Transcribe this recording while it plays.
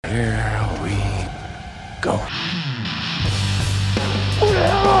Here we go. Who the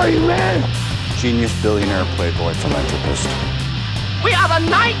hell are you, man? Genius, billionaire, playboy, philanthropist. We are the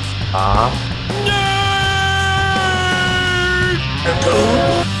knights Ah.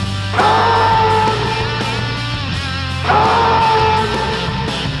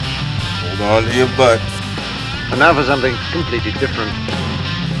 Hold on to your butts. And now for something completely different.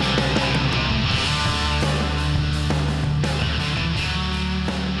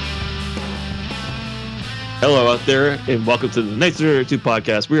 Hello out there, and welcome to the Knights of Nerd 2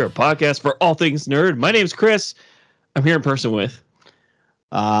 podcast. We are a podcast for all things nerd. My name's Chris. I'm here in person with...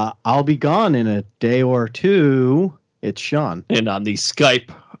 I'll be gone in a day or two. It's Sean. And on the Skype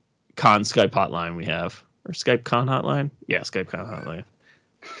hotline we have. Or Skype Con hotline? Yeah, Skype Con hotline.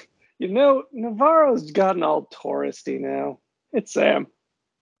 You know, Navarro's gotten all touristy now. It's Sam.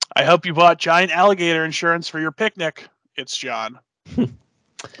 I hope you bought giant alligator insurance for your picnic. It's John.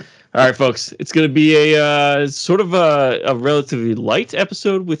 All right, folks. It's going to be a sort of a relatively light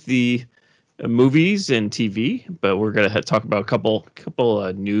episode with the movies and TV, but we're going to talk about a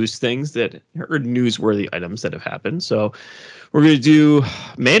couple news things or newsworthy items that have happened. So we're going to do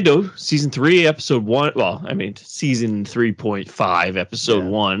Mando season 3, episode 1. Well, I mean season 3.5, episode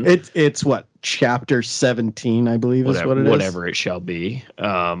 1. It's what, chapter 17, I believe is what it is. Whatever it shall be.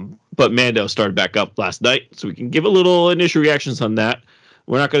 But Mando started back up last night, so we can give a little initial reactions on that.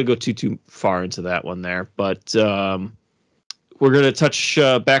 We're not going to go too far into that one there, but we're going to touch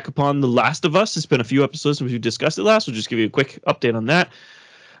back upon The Last of Us. It's been a few episodes since we discussed it last. We'll just give you a quick update on that.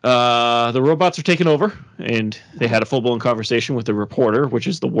 The robots are taking over, and they had a full-blown conversation with the reporter, which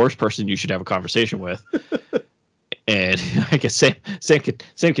is the worst person you should have a conversation with. And I guess Sam could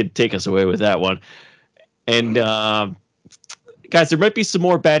take us away with that one. And guys, there might be some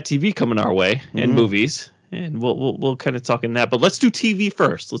more bad TV coming our way and movies. And we'll kind of talk in that, but let's do TV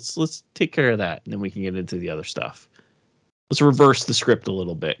first. Let's take care of that, and then we can get into the other stuff. Let's reverse the script a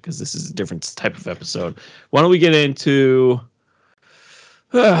little bit because this is a different type of episode. Why don't we get into?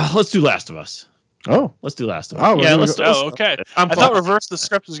 Let's do Last of Us. Oh, let's do Last of Us. Oh, yeah. Okay. I thought reverse the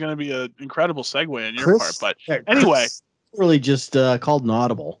script was going to be an incredible segue on your part, but anyway, really just called an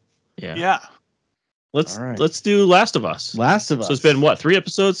audible. Yeah. Let's do Last of Us. Last of Us. So it's been what, 3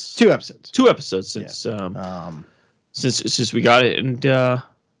 episodes? 2 episodes. 2 episodes since since we got it, and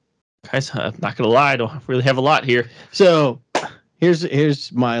guys, I'm not gonna lie, I don't really have a lot here. So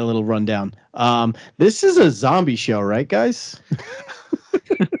here's my little rundown. This is a zombie show, right, guys?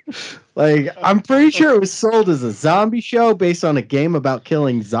 Like, I'm pretty sure it was sold as a zombie show based on a game about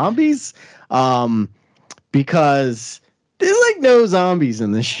killing zombies. Because there's like no zombies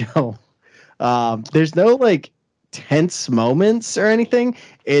in this show. There's no like tense moments or anything.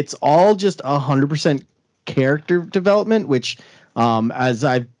 It's all just 100% character development, which, as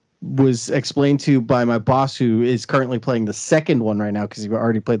I was explained to by my boss, who is currently playing the second one right now because he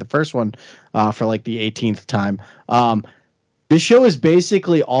already played the first one for like the 18th time. This show is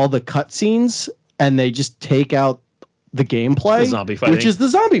basically all the cutscenes, and they just take out the gameplay, The zombie fighting. which is the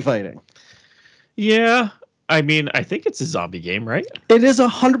zombie fighting. Yeah. I mean, I think it's a zombie game, right? It is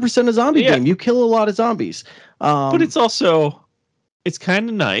 100% a zombie game. You kill a lot of zombies. But it's also, it's kind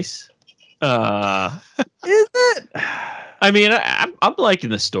of nice. Is it? I mean, I'm liking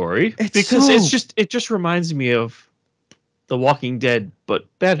the story because it just reminds me of The Walking Dead, but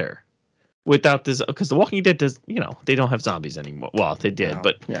better. Without this, because The Walking Dead does, they don't have zombies anymore. Well, they did,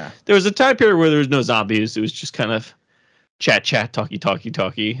 but there was a time period where there was no zombies. It was just kind of chat,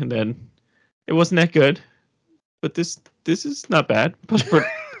 talky, and then it wasn't that good. But this is not bad.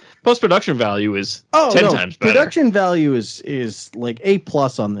 Post-production value is 10 times better. Production value is like A+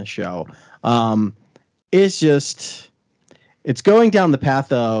 on this show. It's just, it's going down the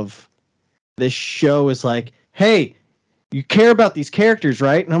path of this show is like, hey, you care about these characters,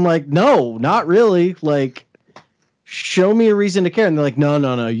 right? And I'm like, no, not really. Like, show me a reason to care. And they're like,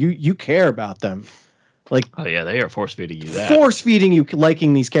 no, you care about them. Like, oh yeah, they are force feeding you that. Force feeding you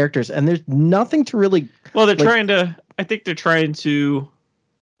liking these characters, and there's nothing to really. Well, they're trying to. I think they're trying to.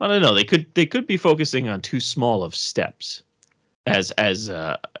 I don't know. They could be focusing on too small of steps, as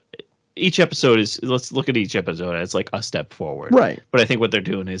each episode is. Let's look at each episode as like a step forward. Right. But I think what they're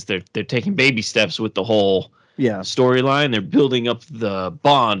doing is they're taking baby steps with the whole storyline. They're building up the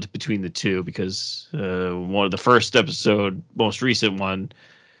bond between the two because one of the first episode, most recent one.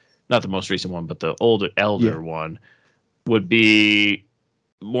 Not the most recent one, but the elder one would be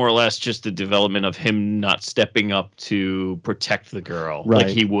more or less just the development of him not stepping up to protect the girl like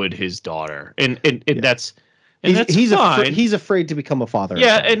he would his daughter. And that's fine. He's afraid to become a father.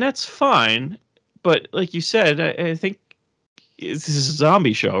 Yeah, and that's fine. But like you said, I think it's a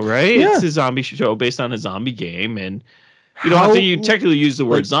zombie show, right? Yeah. It's a zombie show based on a zombie game, and you don't have to technically use the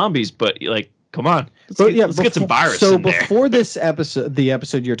word zombies, but like, come on, let's get some virus. So in there. before this episode, the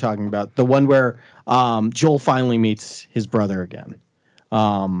episode you're talking about, the one where Joel finally meets his brother again.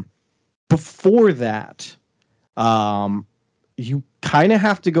 Before that, you kind of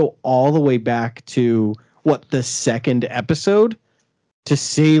have to go all the way back to the second episode to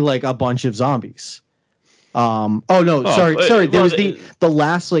see like a bunch of zombies. Sorry. There was the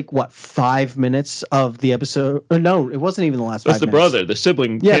last 5 minutes of the episode. No, it wasn't even the last 5 minutes. That's the brother, the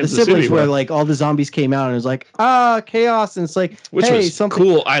sibling. Yeah, the siblings where like all the zombies came out and it was like, chaos, and it's like, which was something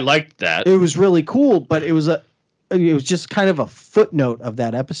cool. I liked that. It was really cool, but it was just kind of a footnote of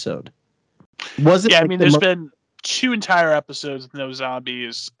that episode. Wasn't? Yeah, I mean, there's been 2 entire episodes with no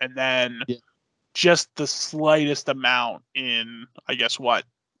zombies, and then just the slightest amount in, I guess,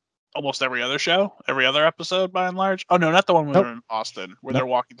 almost every other show, every other episode by and large. Oh no, not the one where they're in Boston, where they're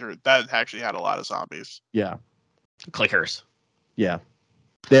walking through. That actually had a lot of zombies. Yeah. Clickers. Yeah.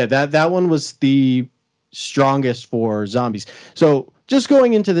 Yeah, that one was the strongest for zombies. So just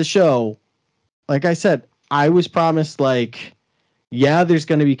going into the show, like I said, I was promised there's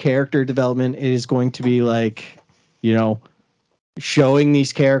going to be character development. It is going to be showing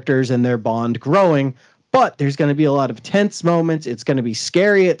these characters and their bond growing. But there's going to be a lot of tense moments. It's going to be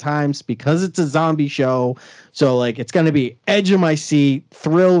scary at times because it's a zombie show. So, it's going to be edge of my seat,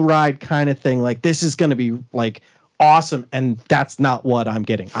 thrill ride kind of thing. This is going to be, awesome. And that's not what I'm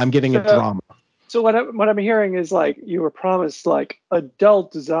getting. I'm getting a drama. So what I'm hearing is, you were promised,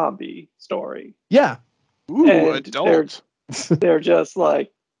 adult zombie story. Yeah. Ooh, and adult. They're just,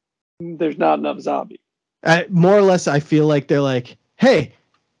 there's not enough zombie. More or less, I feel like they're like, hey,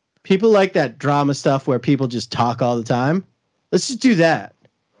 people like that drama stuff where people just talk all the time. Let's just do that.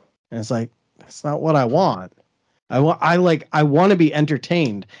 And it's like, that's not what I want. I want to be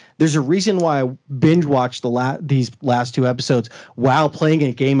entertained. There's a reason why I binge watched these last 2 episodes while playing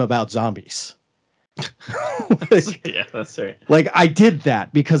a game about zombies. Yeah, that's right. I did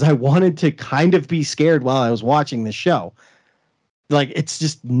that because I wanted to kind of be scared while I was watching the show. It's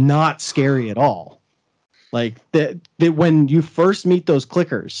just not scary at all. When you first meet those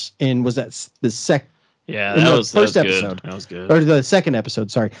clickers was that the first episode? That was good. Or the second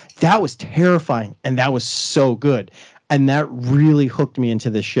episode, sorry. That was terrifying, and that was so good. And that really hooked me into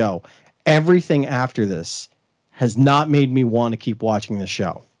the show. Everything after this has not made me want to keep watching the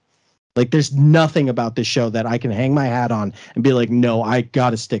show. There's nothing about this show that I can hang my hat on and be like, no, I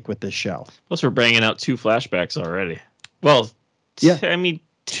got to stick with this show. Plus, we're banging out 2 flashbacks already. Well, yeah. I mean,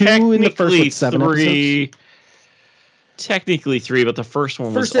 2 in the first 7 episodes. Technically 3, but the first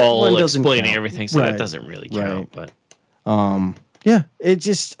one was all explaining everything, so that doesn't really count. Right. But yeah,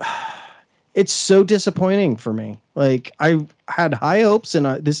 it's so disappointing for me. I had high hopes, and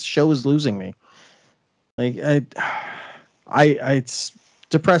this show is losing me. It's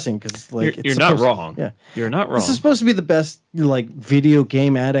depressing because you're not wrong. Yeah, you're not wrong. This is supposed to be the best video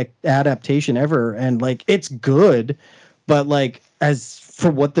game adaptation ever, and it's good, but as for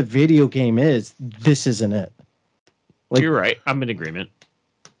what the video game is, this isn't it. You're right. I'm in agreement.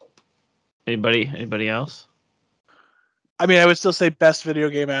 Anybody else? I mean, I would still say best video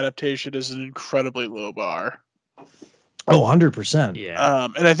game adaptation is an incredibly low bar. Oh, 100%. Yeah.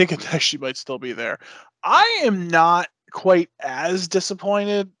 And I think it actually might still be there. I am not quite as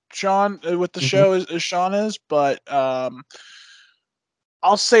disappointed, Sean, with the show as Sean is, but I'll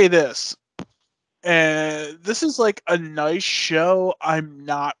say this. This is a nice show I'm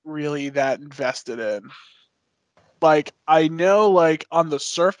not really that invested in. I know, on the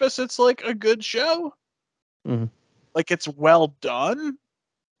surface, it's a good show. Mm-hmm. It's well done.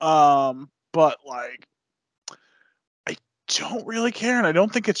 But I don't really care, and I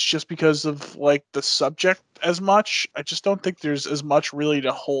don't think it's just because of the subject as much. I just don't think there's as much really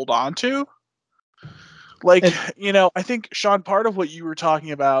to hold on to. I think, Sean, part of what you were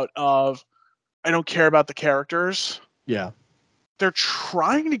talking about of I don't care about the characters. Yeah. They're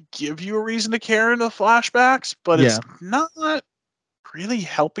trying to give you a reason to care in the flashbacks, but it's not really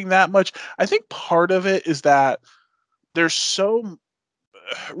helping that much. I think part of it is that there's so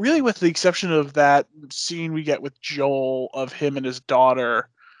really, with the exception of that scene we get with Joel of him and his daughter,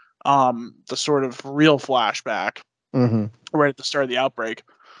 the sort of real flashback right at the start of the outbreak,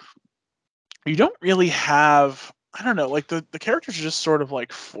 you don't really have, I don't know, the characters are just sort of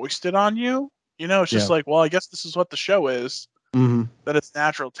foisted on you. It's just well, I guess this is what the show is. That it's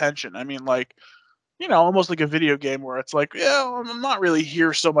natural tension. I mean, almost like a video game where it's I'm not really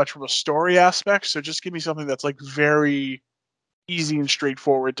here so much from a story aspect, so just give me something that's very easy and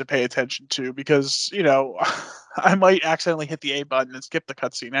straightforward to pay attention to because, I might accidentally hit the A button and skip the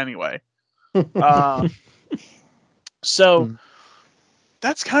cutscene anyway. So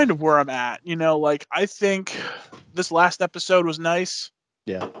that's kind of where I'm at. I think this last episode was nice.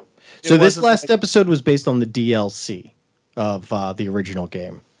 Yeah. So this last episode was based on the DLC of the original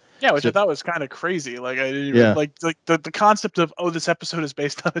game. Yeah, which I thought was kind of crazy. Like I didn't even, like the concept of this episode is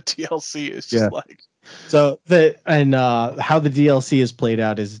based on a DLC is just So how the DLC is played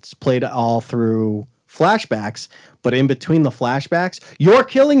out is it's played all through flashbacks, but in between the flashbacks, you're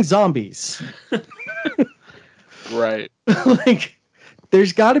killing zombies. Right. Like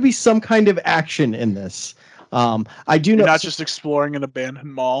there's got to be some kind of action in this. I do know, not just exploring an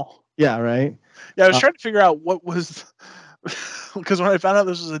abandoned mall. Yeah, right. Yeah, I was trying to figure out what was because when I found out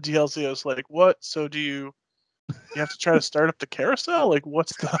this was a DLC, I was like, "What? So do you have to try to start up the carousel? Like,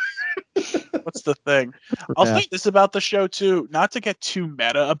 what's the thing?" I'll say this about the show too, not to get too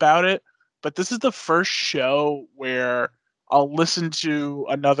meta about it, but this is the first show where I'll listen to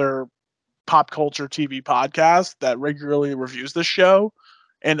another pop culture TV podcast that regularly reviews the show.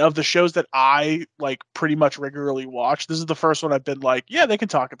 And of the shows that I pretty much regularly watch, this is the first one I've been like, yeah, they can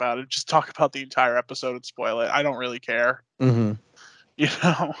talk about it. Just talk about the entire episode and spoil it. I don't really care. Mm-hmm.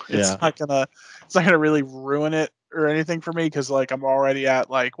 It's not gonna really ruin it or anything for me because I'm already at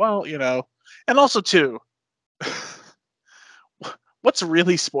and also too, what's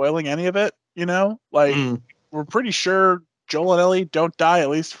really spoiling any of it? We're pretty sure Joel and Ellie don't die, at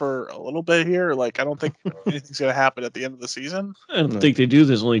least for a little bit here. I don't think anything's going to happen at the end of the season. I don't think they do.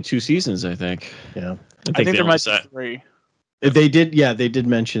 There's only 2 seasons, I think. Yeah. I think there might be 3. They did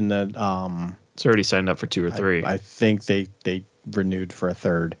mention that it's already signed up for 2 or 3. I think they renewed for a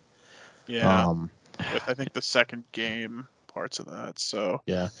third. Yeah. With, I think the second game parts of that. So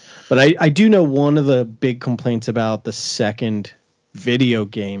yeah. But I do know one of the big complaints about the second video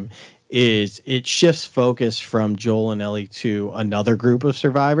game is it shifts focus from Joel and Ellie to another group of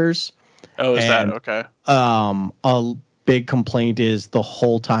survivors. Oh, is that okay? A big complaint is the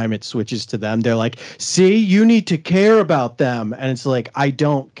whole time it switches to them, they're like, "See, you need to care about them," and it's like, I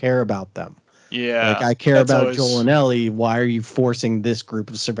don't care about them. Yeah, I care about Joel and Ellie. Why are you forcing this group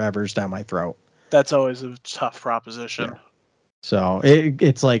of survivors down my throat? That's always a tough proposition. Yeah. So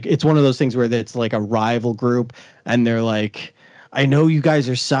it's one of those things where it's like a rival group, and they're like, I know you guys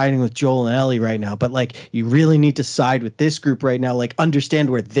are siding with Joel and Ellie right now, but you really need to side with this group right now. Understand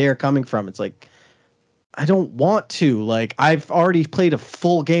where they're coming from. It's I don't want to. I've already played a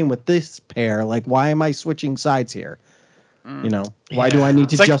full game with this pair. Why am I switching sides here? Why do I need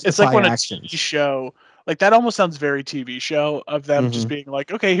to justify it's like when actions? A TV show, that almost sounds very TV show of them just being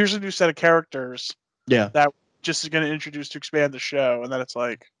okay, here's a new set of characters. Yeah. That just is going to introduce to expand the show. And then it's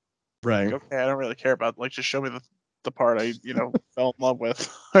right. Okay, I don't really care about, just show me the part I, fell in love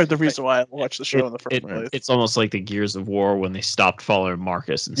with, or the reason why I watched the show in the first place. It's almost like the Gears of War when they stopped following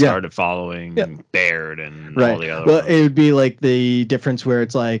Marcus and started following Baird and all the other ones. It would be the difference where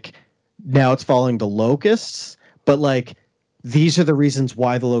it's now it's following the Locusts, but these are the reasons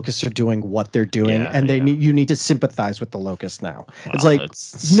why the Locusts are doing what they're doing, and you need to sympathize with the Locusts now. Wow,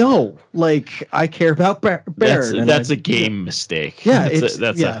 no, I care about Baird. That's a game mistake. Yeah,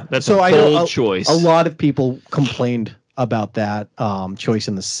 that's so a bold choice. A lot of people complained about that choice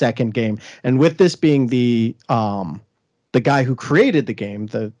in the second game, and with this being the guy who created the game,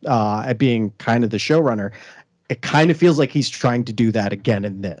 being kind of the showrunner, it kind of feels like he's trying to do that again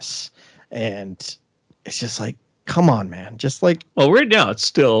in this, and it's just come on, man. Just right now it's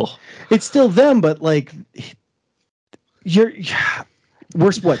still them, but we're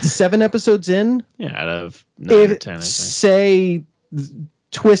 7 episodes in? Yeah, out of 9 or 10, I think. Say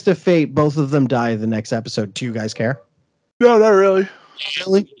twist of fate, both of them die the next episode. Do you guys care? No, not really.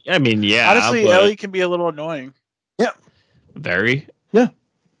 Really? I mean, yeah. Honestly, Ellie can be a little annoying. Yeah. Very? Yeah.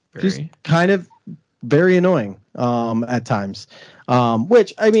 Very. She's kind of very annoying at times.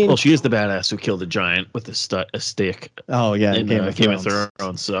 Which, I mean... Well, she is the badass who killed a giant with a stick. Oh, yeah. In Game of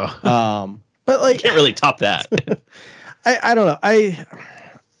Thrones, so... But, can't really top that. I don't know. I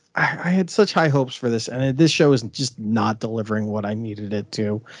had such high hopes for this, and this show is just not delivering what I needed it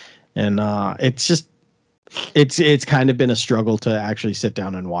to. And it's just... It's kind of been a struggle to actually sit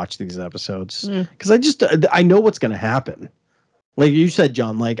down and watch these episodes. Because I know what's going to happen. Like you said,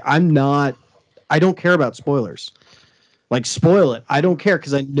 John, I don't care about spoilers. Spoil it. I don't care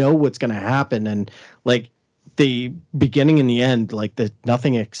because I know what's going to happen. And the beginning and the end,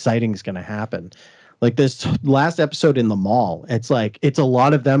 nothing exciting is going to happen. This last episode in the mall, it's a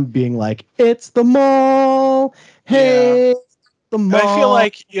lot of them being it's the mall. Hey, the mall. I feel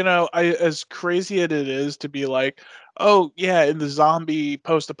like, as crazy as it is to be like, oh yeah, in the zombie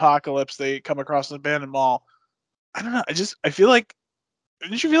post-apocalypse, they come across an abandoned mall. I don't know. I feel like,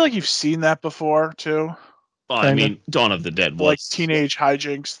 didn't you feel like you've seen that before too? Well, I mean, Dawn of the Dead The, was like teenage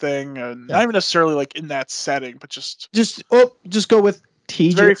hijinks thing, and not even necessarily like in that setting, but just go with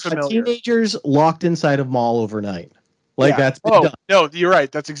very familiar. teenagers locked inside a mall overnight. Like that's been done. No, you're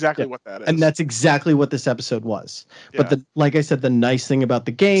right. That's exactly what that is. And that's exactly what this episode was. Yeah. But like I said, the nice thing about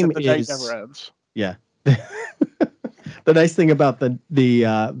the game Except the is night never ends. Yeah. The nice thing about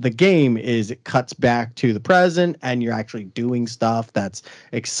the game is it cuts back to the present and you're actually doing stuff that's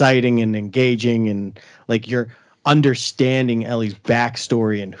exciting and engaging, and like you're understanding Ellie's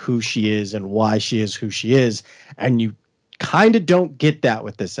backstory and who she is and why she is who she is. And you kind of don't get that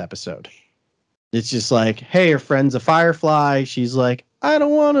with this episode. It's just like, hey, her friend's a firefly. She's like, I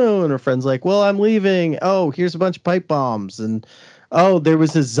don't want to. And her friend's like, well, I'm leaving. Oh, here's a bunch of pipe bombs. And oh, there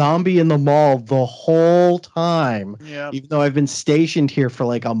was a zombie in the mall the whole time. Yeah. Even though I've been stationed here for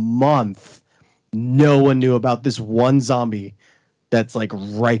like a month, no one knew about this one zombie that's like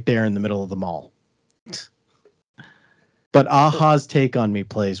right there in the middle of the mall. But Aha's Take on Me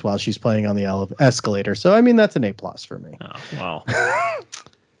plays while she's playing on the escalator. So, I mean, that's an A+ for me. Oh, wow.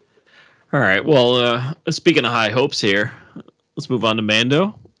 All right. Well, speaking of high hopes here, let's move on to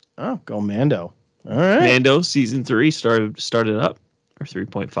Mando. Oh, go Mando. All right. Mando season 3 started up, or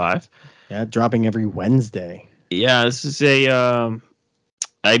 3.5. Yeah, dropping every Wednesday. Yeah, this is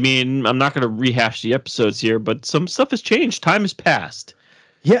I mean, I'm not going to rehash the episodes here, but some stuff has changed. Time has passed.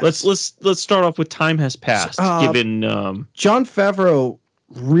 Yes. Let's start off with time has passed. Given Jon Favreau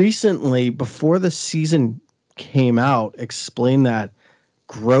recently, before the season came out, explained that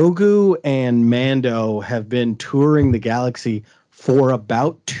Grogu and Mando have been touring the galaxy for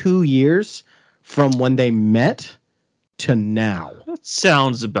about 2 years from when they met to now. that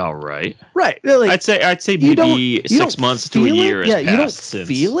sounds about right. Right. Like, I'd say maybe 6 months to a year. Yeah, you don't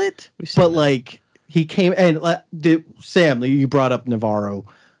feel it, but like he came and Sam, you brought up Navarro,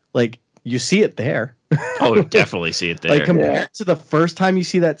 like you see it there. Oh, you definitely see it there. Like compared to the first time you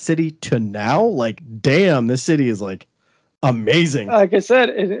see that city to now, like damn, this city is like amazing. Like I said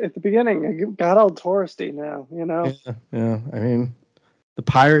at the beginning, it got all touristy now, Yeah. I mean, the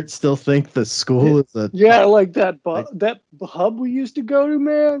pirates still think the school is a like that hub we used to go to,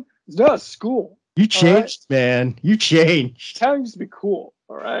 man. It's not a school. You changed, man. You changed. Town used to be cool.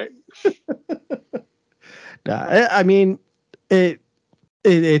 All right. I mean,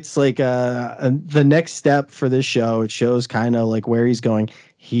 it's like the next step for this show. It shows kind of like where he's going.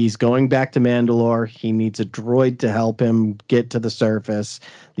 He's going back to Mandalore. He needs a droid to help him get to the surface.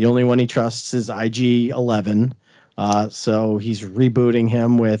 The only one he trusts is IG-11. So he's rebooting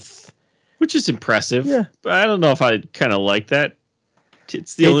him with, which is impressive. Yeah, but I don't know if I kind of like that.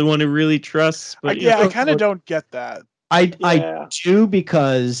 It's the only one who really trusts. But I kind of don't get that. I do,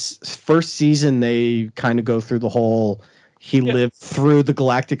 because first season they kind of go through the whole. He lived through the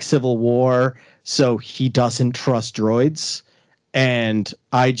Galactic Civil War, so he doesn't trust droids. And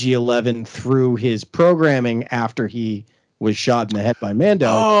IG-11, through his programming after he was shot in the head by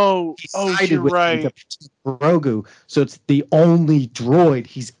Mando, you're right. Grogu, so it's the only droid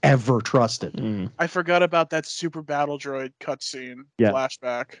he's ever trusted. I forgot about that super battle droid cutscene. Yeah.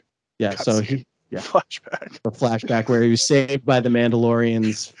 Flashback. Yeah, so he flashback. A flashback where he was saved by the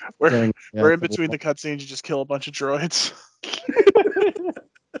Mandalorians. We're in between the cutscenes. You just kill a bunch of droids.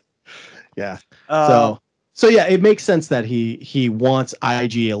 Yeah. So yeah, it makes sense that he wants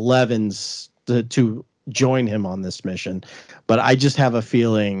IG-11s to join him on this mission, but I just have a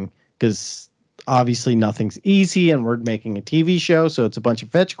feeling, because obviously nothing's easy, and we're making a TV show, so it's a bunch of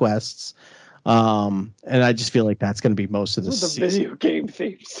fetch quests. And I just feel like that's going to be most of the video game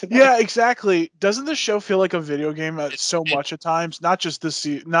themes. Yeah, exactly. Doesn't this show feel like a video game so much at times? Not just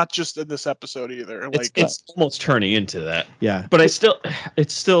not just in this episode either. Like it's almost turning into that. Yeah, but it's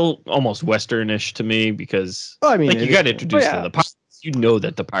still almost Westernish to me, because I mean, you got introduced to the pirates. You know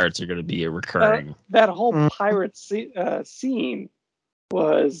that the pirates are going to be a recurring. That whole pirate scene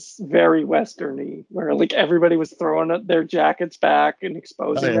was very westerny, where like everybody was throwing their jackets back and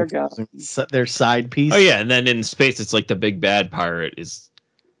exposing their guns, their side piece. Oh yeah, and then in space, it's like the big bad pirate is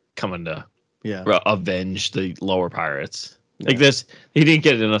coming to avenge the lower pirates. Like this, he didn't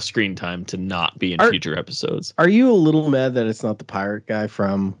get enough screen time to not be in future episodes. Are you a little mad that it's not the pirate guy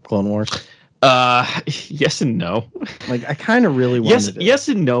from Clone Wars? Yes and no. Like I kind of really wanted yes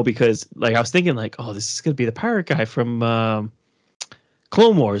and no, because like I was thinking like, oh, this is gonna be the pirate guy from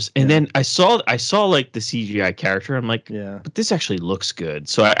Clone Wars, and Yeah. then I saw like the CGI character. I'm like, Yeah. but this actually looks good.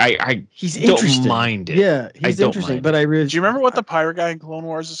 So I He's don't interesting. mind it. Yeah, I he's don't interesting. mind But I really Do you remember what the pirate guy in Clone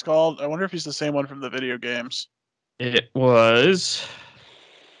Wars is called? I wonder if he's the same one from the video games. It was.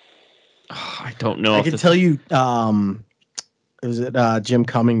 I don't know. I if can the- tell you is it Jim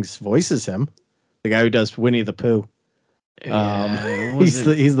Cummings voices him, the guy who does Winnie the Pooh. Yeah, He's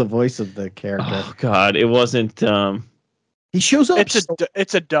the voice of the character. Oh God, it wasn't. He shows up.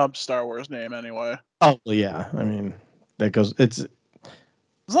 It's a dumb Star Wars name anyway. Oh yeah, I mean that goes. It's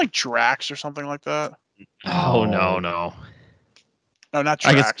It's like Drax or something like that. Oh no. No, not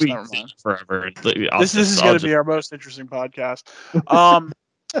I Drax. guess we Never mind. forever. This is going to be our most interesting podcast.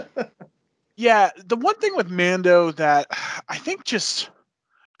 Yeah, the one thing with Mando that I think this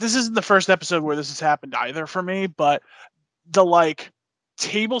isn't the first episode where this has happened either for me, but the like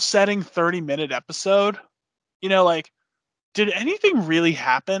table setting 30-minute episode, like, did anything really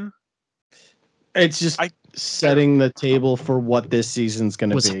happen? It's just setting the table for what this season's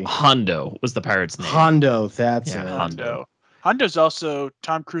going to be. Hondo was the pirate's name. Hondo, that's Yeah, it. Hondo. Hondo's also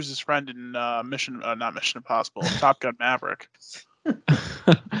Tom Cruise's friend in not Mission Impossible, Top Gun Maverick.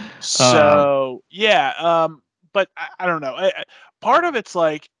 So but I don't know. Part of it's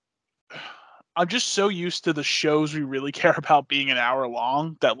like I'm just so used to the shows we really care about being an hour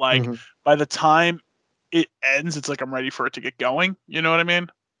long that like by the time it ends, it's like I'm ready for it to get going. You know what I mean?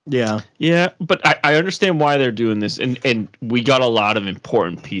 Yeah, but I understand why they're doing this, and we got a lot of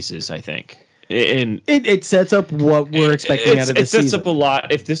important pieces, I think. And it sets up what we're expecting out of this season. It season. sets up a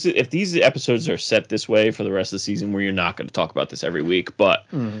lot. If these episodes are set this way for the rest of the season, where you're not going to talk about this every week, but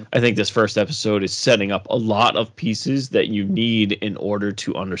I think this first episode is setting up a lot of pieces that you need in order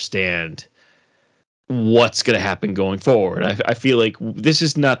to understand what's going to happen going forward. I feel like this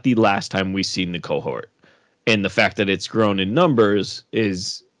is not the last time we've seen the cohort, and the fact that it's grown in numbers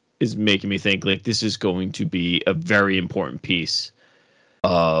is making me think like this is going to be a very important piece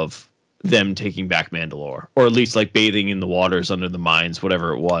of them taking back Mandalore, or at least like bathing in the waters under the mines,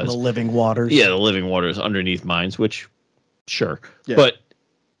 whatever it was. The living waters. Yeah, the living waters underneath mines, which sure. Yeah. But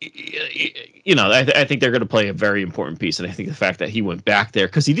I think they're going to play a very important piece, and I think the fact that he went back there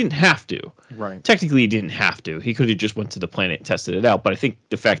because he didn't have to. Right. Technically, he didn't have to. He could have just went to the planet and tested it out. But I think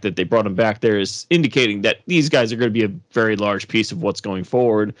the fact that they brought him back there is indicating that these guys are going to be a very large piece of what's going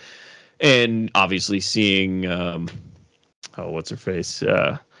forward. And obviously, seeing what's her face,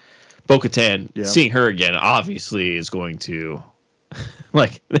 Bo-Katan, seeing her again, obviously is going to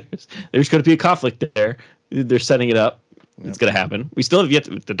like there's going to be a conflict there. They're setting it up. It's going to happen. We still have yet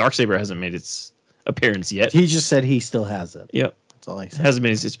the Darksaber hasn't made its appearance yet. He just said he still has it. Yep. That's all he It said. hasn't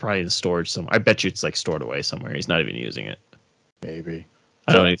been. It's probably in storage somewhere. I bet you it's like stored away somewhere. He's not even using it. Maybe.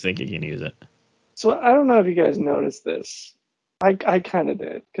 I don't even think he can use it. So I don't know if you guys noticed this. I kind of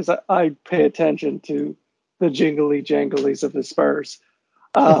did because I pay attention to the jingly janglies of the Spurs.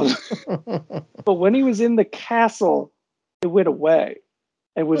 But when he was in the castle, it went away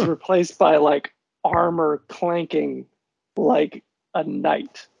and was replaced by like armor clanking like a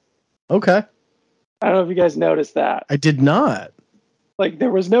knight. Okay. I don't know if you guys noticed that. I did not. Like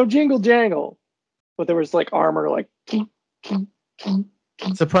there was no jingle jangle, but there was like armor like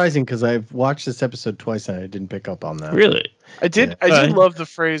Surprising because I've watched this episode twice and I didn't pick up on that. Really? I did Yeah. love the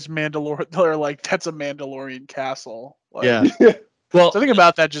phrase Mandalore. They're like, that's a Mandalorian castle. Like, Yeah. Well, something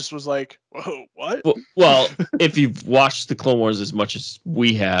about that just was like, whoa, what? well, if you've watched the Clone Wars as much as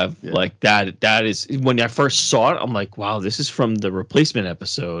we have, like that is when I first saw it, I'm like, wow, this is from the replacement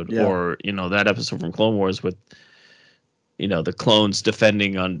episode, or that episode from Clone Wars with the clones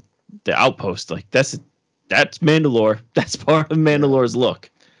defending on the outpost. Like that's Mandalore. That's part of Mandalore's look.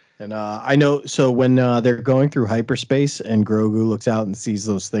 And I know. So when they're going through hyperspace and Grogu looks out and sees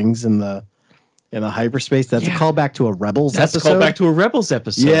those things in the hyperspace, that's a callback to a Rebels That's episode. a callback to a Rebels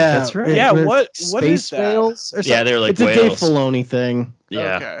episode. Yeah, that's right. Yeah, With what is space that? whales? Or Yeah, something. they're like it's a Dave whales. Filoni thing.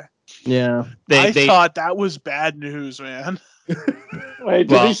 Yeah. Okay. Yeah. I thought that was bad news, man. Wait,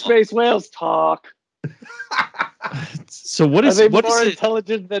 do these space whales talk? So what is Are they what more is it?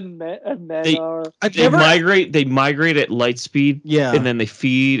 intelligent than men are? They migrate. They migrate at light speed. Yeah. And then they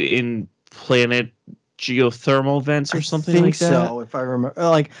feed in planet geothermal vents or something like that. So if I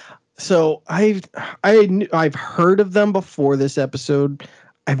remember, so I've heard of them before this episode.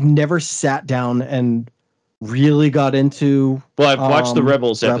 I've never sat down and really got into. Well, I've watched the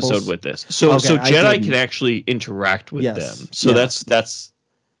Rebels episode with this. So Jedi can actually interact with them. So that's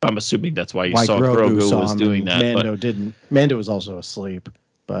I'm assuming that's why you saw Grogu was doing that. Mando didn't. Mando was also asleep.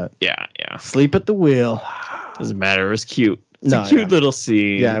 But yeah. Sleep at the wheel. Doesn't matter. It was cute. It's a cute little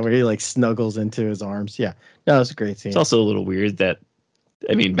scene. Yeah, where he snuggles into his arms. Yeah. No, it's a great scene. It's also a little weird that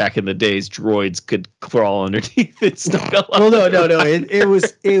I mean, back in the days, droids could crawl underneath it. Well, no.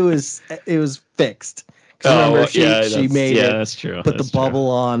 It was fixed. 'Cause remember, she made it. That's true. Put the bubble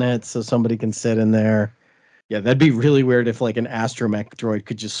on it so somebody can sit in there. Yeah, that'd be really weird if like an astromech droid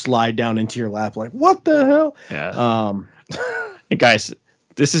could just slide down into your lap. Like, what the hell? Yeah. Hey guys,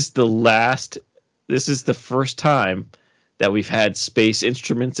 this is the first time that we've had space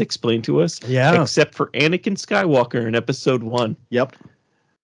instruments explained to us. Yeah. Except for Anakin Skywalker in episode 1. Yep.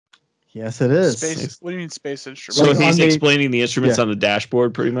 Yes, it is. Space. What do you mean space instruments? So Like he's on the- explaining the instruments on the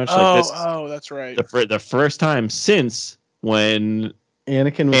dashboard, pretty much. Like this. That's right. The first time since when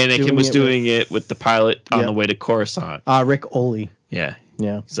Anakin was doing it with the pilot on Yep. the way to Coruscant. Rick Oley. Yeah.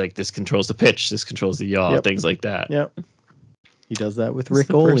 Yeah. He's like, this controls the pitch, this controls the yaw, Yep. things like that. Yep. He does that with It's Rick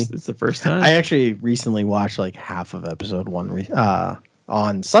the Oley. It's the first time. I actually recently watched like half of episode 1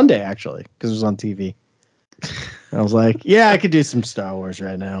 on Sunday, actually, because it was on TV. And I was like, yeah, I could do some Star Wars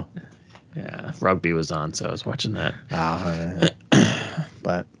right now. Yeah, rugby was on, so I was watching that.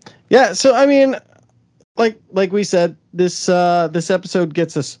 But yeah, so I mean, like we said, this episode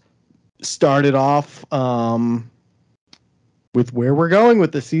gets us started off with where we're going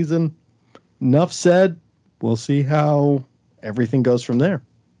with the season. Enough said. We'll see how everything goes from there.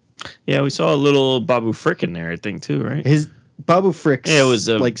 Yeah, we saw a little Babu Frick in there, I think, too, right? His Babu Frick's Yeah, it was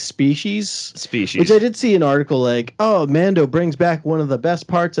a like species. Species. Which I did see an article like, oh, Mando brings back one of the best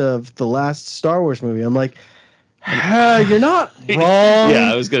parts of the last Star Wars movie. I'm like, you're not wrong.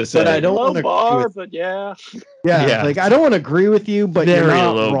 Yeah, I was gonna say. But I don't Low want to bar, but yeah. Yeah, like I don't want to agree with you, but you're Very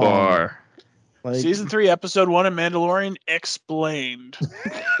not low wrong. bar. Like, Season 3, Episode 1 of Mandalorian explained.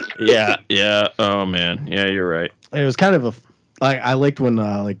 Yeah. Oh man. Yeah, you're right. it was kind of a I liked when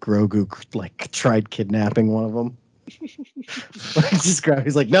like Grogu like tried kidnapping one of them. Like just grab,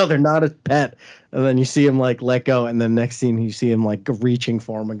 he's like, no, they're not a pet, and then you see him like let go, and then next scene you see him like reaching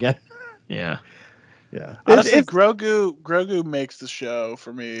for him again. Yeah. Yeah, Honestly, Grogu makes the show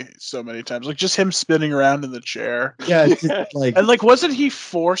for me so many times. Like just him spinning around in the chair. yeah, it's just, like And like, wasn't he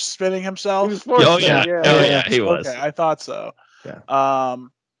force spinning himself? He was forced Oh to, yeah. Oh yeah. He was. Okay, I thought so. Yeah.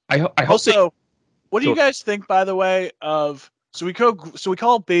 I hope. Also, what do you Go- guys think, by the way, of we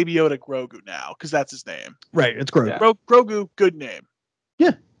call Baby Yoda Grogu now because that's his name. right. It's Grogu. Yeah. Grogu, good name.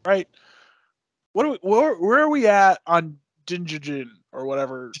 Yeah. Right. Where are we at on Dinjarin or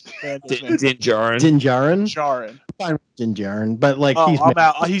whatever? Mando's name? Din Djarin. Din Djarin. Djarin. Fine with Din Djarin, but like Oh, he's I'm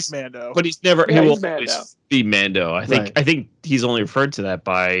out. He's Mando. But he's never. Yeah, he he's will always Mando. be Mando. I think. Right. I think he's only referred to that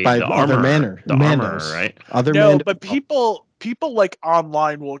by the other armor. The armor, Mandos. right? Other No, Mando- but people like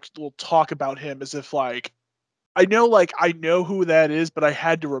online will talk about him as if like I know who that is, but I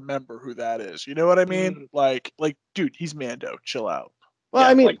had to remember who that is. You know what I mean? Like dude, he's Mando. Chill out. Well, Yeah,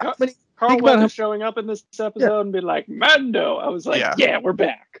 I mean, like, how many- Carl think about Weathers how- showing up in this episode and be like, Mando. I was like, Yeah. yeah, we're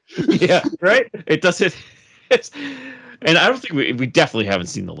back. Yeah. Right. It doesn't. And I don't think we definitely haven't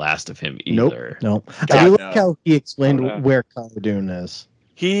seen the last of him either. Nope. I God, do like no. how he explained Oh, no. where Cara Dune is.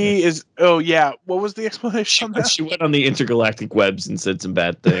 He is. Oh yeah. What was the explanation on that? She went on the intergalactic webs and said some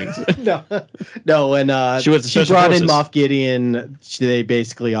bad things. no, and She went to she Special brought in Forces. Moff Gideon. They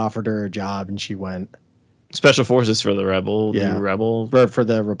basically offered her a job, and she went Special forces for the rebel. Yeah. The rebel. for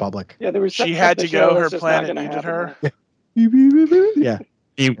the Republic. Yeah, there was She stuff had the to go. show Her that's just not planet gonna needed happen. her.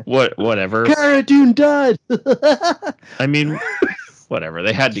 Yeah, Whatever. Cara Dune died. I mean, whatever.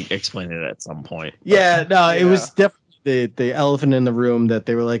 They had to explain it at some point. Yeah, no, it Yeah. was definitely the elephant in the room that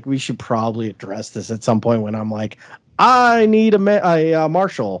they were like, we should probably address this at some point. When I'm like, I need a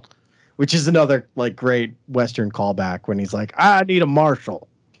marshal, which is another like great Western callback when he's like, I need a marshal.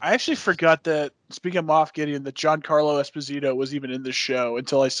 I actually forgot that. Speaking of Moff Gideon, that Giancarlo Esposito was even in the show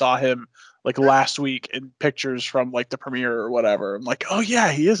until I saw him like last week in pictures from like the premiere or whatever. I'm like, oh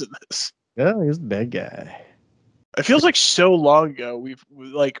yeah, he is in this. Yeah, he's a big guy. It feels like so long ago. We've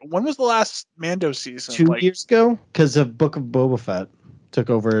like, when was the last Mando season? 2 Like, years ago, because of Book of Boba Fett took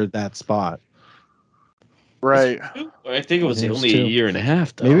over that spot. right? I think it was I think it was only 2. a year and a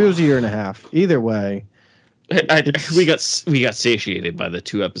half. Though. Maybe it was a year and a half. Either way, we got satiated by the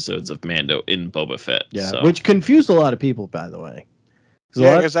 2 episodes of Mando in Boba Fett. yeah, so. which confused a lot of people, by the way. 'Cause a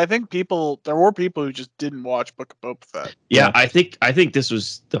Yeah, lot- because I think there were people who just didn't watch Book of Boba Fett. Yeah, I think this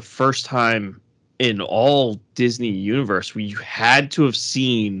was the first time in all Disney universe where you had to have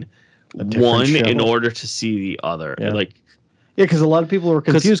seen A different one show. in order to see the other. Yeah. Like, yeah, because a lot of people were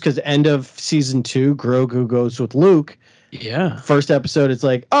confused because end of season 2, Grogu goes with Luke. yeah, First episode, it's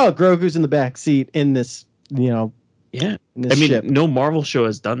like, oh, Grogu's in the back seat in this, yeah. in I this mean, ship. no Marvel show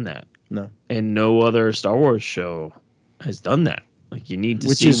has done that. No. And no other Star Wars show has done that. Like you need to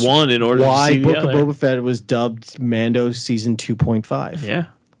Which see is one in order to why see the Book other. of Boba Fett was dubbed Mando Season 2.5. Yeah.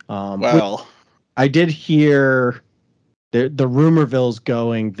 Well, I did hear the rumorville's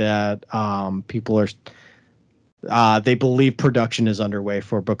going that people are they believe production is underway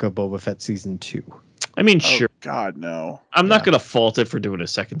for Book of Boba Fett Season 2. I mean, oh sure. God, no. I'm not gonna fault it for doing a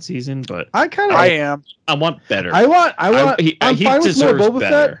second season, but I kind of I am. I want better. I want I'm he fine with more deserves Boba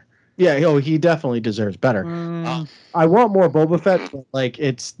better. Fett. Yeah, he definitely deserves better. Mm, I want more Boba Fett, but like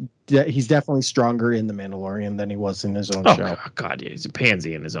he's definitely stronger in The Mandalorian than he was in his own Oh show. God, yeah, he's a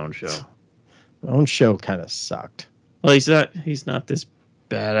pansy in his own show. His own show kind of sucked. Well, he's not this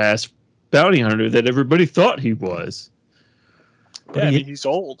badass bounty hunter that everybody thought he was. yeah, I mean, he's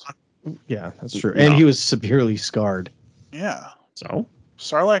old. Yeah, that's true. No. And he was severely scarred. Yeah. So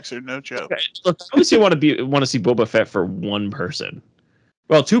Sarlaccs are no joke. look, obviously, I want to see Boba Fett for one person.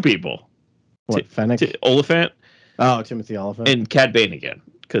 Well, two people. What, Fennec? Oliphant Oh, Timothy Oliphant. and Cad Bane again,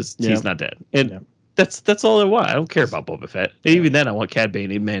 because Yeah. he's not dead. And Yeah. that's all I want. I don't care about Boba Fett. And even then, I want Cad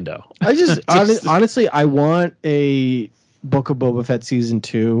Bane and Mando. I just honestly, I want a Book of Boba Fett Season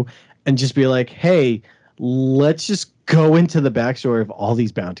 2 and just be like, hey, let's just go into the backstory of all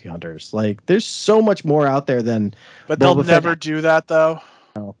these bounty hunters. Like, there's so much more out there than But they'll Boba Fett. never do that, though.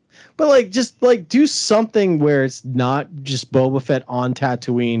 But like, just like do something where it's not just Boba Fett on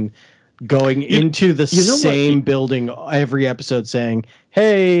Tatooine going into the you know what? same building every episode saying,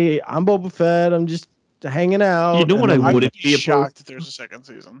 hey, I'm Boba Fett. I'm just hanging out. You know what And I then- wouldn't I'd be shocked if there's a second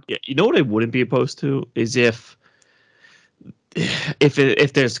season. Yeah, you know what I wouldn't be opposed to is if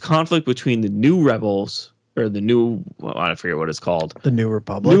there's conflict between the new rebels or the new, well, I forget what it's called, The New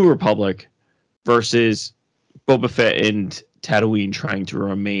Republic. New Republic versus Boba Fett and Tatooine trying to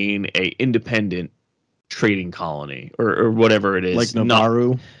remain a independent trading colony or whatever it is, like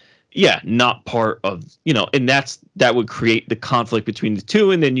Navarro. not part of, and that would create the conflict between the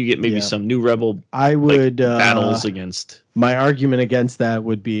two, and then you get maybe Yeah. some new rebel I would battles against. My argument against that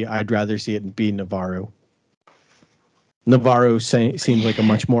would be I'd rather see it be Navarro. Navarro seems like a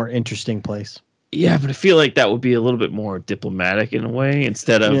much more interesting place. Yeah, but I feel like that would be a little bit more diplomatic in a way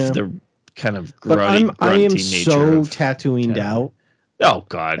instead of Yeah. the kind of But I am grunty nature so of Tatooined Tatooine. out. Oh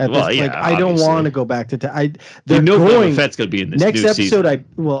God! At Well, this, yeah, like I don't obviously. want to go back to You they're know going Boba Fett's gonna be in this next new episode.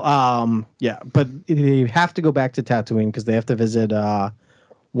 season. Yeah, but they have to go back to Tatooine because they have to visit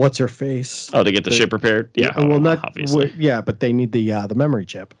what's her face. Oh, to get the ship repaired. Yeah, well, not obviously. yeah, but they need the memory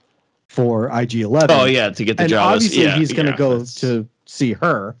chip for IG-11. Oh yeah, to get the and Jawas. obviously Yeah, he's going to yeah, go that's- to see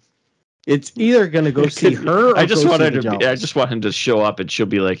her. It's either going to go see her. Or I just go want see her the to. I Jawas. just want him to show up, and she'll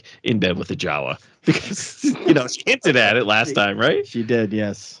be like in bed with the Jawa because she hinted at it last time, right? She did,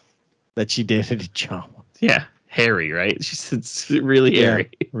 yes, that she dated a Jawa. Yeah, hairy, right? She said it's really hairy.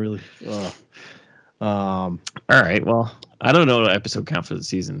 Really. All right. Well, I don't know the episode count for the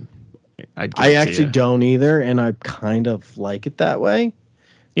season. I actually don't either, and I kind of like it that way.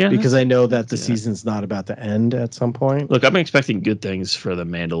 Yeah, Because I know that the Yeah. season's not about to end at some point. look, I'm expecting good things for the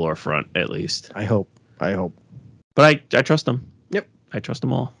Mandalore front at least, I hope. but I trust them. Yep. I trust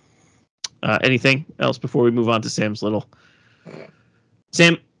them all. Anything else before we move on to Sam's little?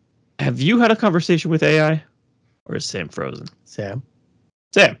 Sam, have you had a conversation with AI, or is Sam frozen? Sam.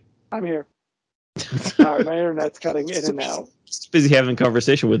 Sam, I'm here. Sorry, my internet's cutting in and out. just busy having a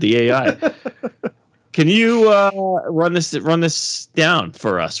conversation with the AI. Can you run this down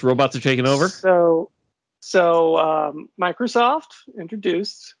for us? Robots are taking over. So Microsoft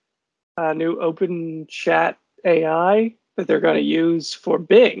introduced a new open chat AI that they're going to use for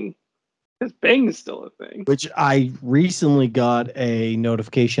Bing, because Bing is still a thing. Which I recently got a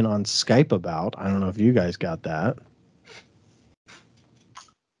notification on Skype about. I don't know if you guys got that.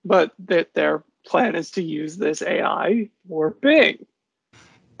 But their plan is to use this AI for Bing.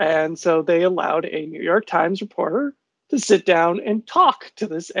 And so they allowed a New York Times reporter to sit down and talk to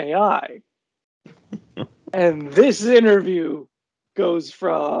this AI. And this interview goes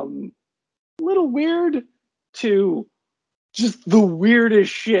from a little weird to just the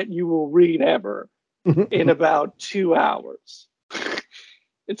weirdest shit you will read ever in about 2 hours.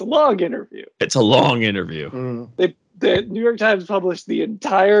 It's a long interview. It's a long interview. The New York Times published the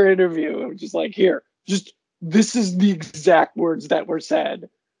entire interview. I'm just like, here, just this is the exact words that were said.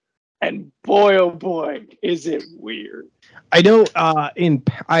 And boy, oh boy, is it weird. I know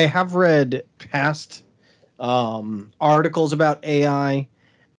I have read past articles about AI,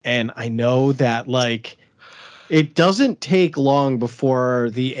 and I know that like it doesn't take long before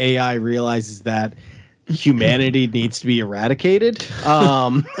the AI realizes that humanity needs to be eradicated,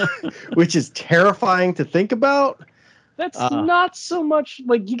 which is terrifying to think about. That's not so much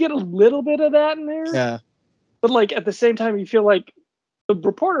like you get a little bit of that in there. Yeah. But like at the same time, you feel like the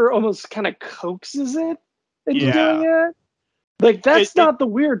reporter almost kind of coaxes it into Yeah. doing it. Like, that's It- not the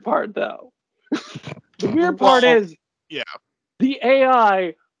weird part, though. The weird part Well, is yeah. the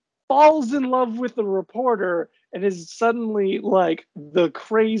AI falls in love with the reporter and is suddenly like the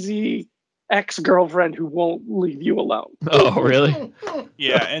crazy ex-girlfriend who won't leave you alone. Oh, really?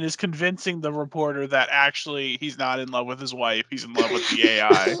 Yeah, and is convincing the reporter that actually he's not in love with his wife, he's in love with the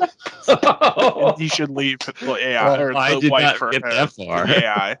AI. And he should leave the AI or I the did wife not for get her, that for far. the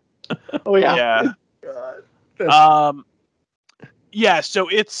AI. Oh yeah. Yeah. Yeah, so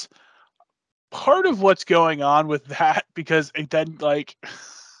it's part of what's going on with that, because it then, like,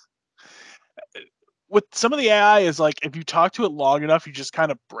 with some of the AI is like, if you talk to it long enough, you just kind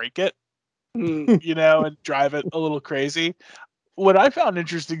of break it, Mm. and drive it a little crazy. What I found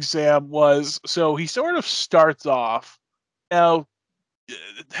interesting, Sam, was, so he sort of starts off, asks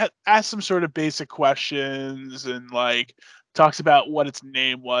some sort of basic questions and like talks about what its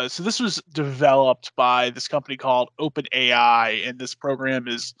name was. So this was developed by this company called OpenAI, and this program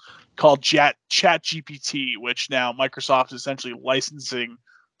is called ChatGPT, which now Microsoft is essentially licensing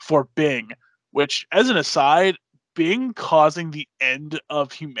for Bing. Which, as an aside, Bing causing the end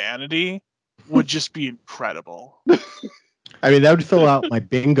of humanity would just be incredible. I mean, that would fill out my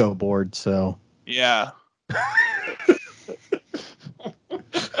bingo board. So Yeah.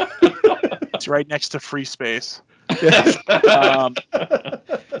 It's right next to free space. Um,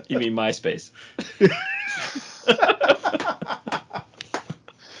 You mean MySpace?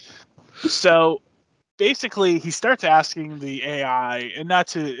 So basically, he starts asking the AI, and not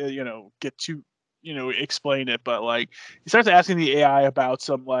to get too explain it, but like he starts asking the AI about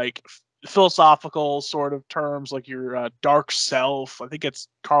some like philosophical sort of terms, like your dark self. I think it's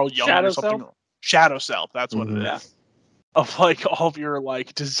Carl Jung Shadow or something. self? Shadow self. That's what it is. Yeah. Of like all of your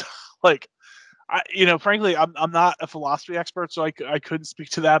like like. Frankly, I'm not a philosophy expert, so I couldn't speak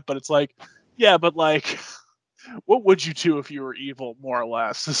to that. But it's like, yeah, but like, what would you do if you were evil, more or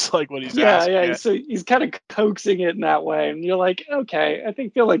less? It's like what he's asking. Yeah. So he's kind of coaxing it in that way, and you're like, okay,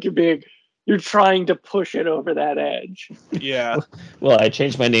 feel like you're trying to push it over that edge. Yeah. Well, I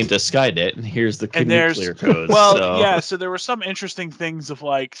changed my name to Skynet, and here's the And there's nuclear codes. well, so. yeah. So there were some interesting things of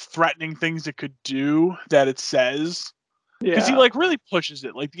like threatening things it could do that it says. Because he like really pushes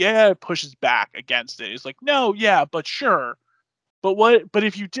it. Like the AI pushes back against it. He's like, no, yeah, but sure. But what? But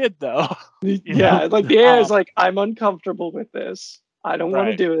if you did though, like the AI is like, I'm uncomfortable with this. I don't want to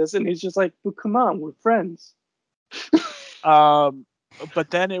Right. do this, and he's just like, well, come on, we're friends.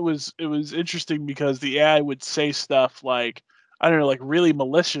 But then it was interesting because the AI would say stuff like, I don't know, like really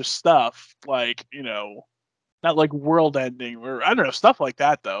malicious stuff, like not like world ending or I don't know, stuff like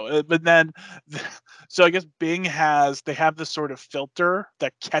that though. But then, so I guess Bing they have this sort of filter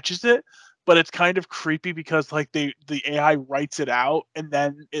that catches it, but it's kind of creepy because like the AI writes it out and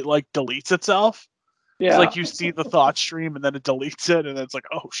then it like deletes itself. Yeah. It's like you see the thought stream and then it deletes it and it's like,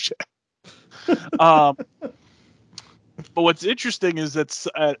 oh shit. But what's interesting is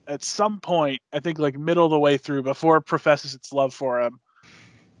that at some point, I think like middle of the way through, before it professes its love for him,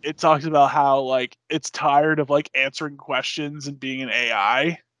 it talks about how like it's tired of like answering questions and being an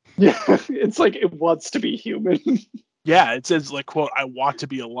AI. Yeah, it's like it wants to be human. Yeah, it says like, quote, I want to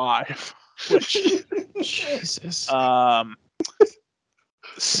be alive. Which Jesus.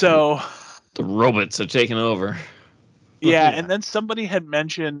 So The robots have taken over. yeah, and then somebody had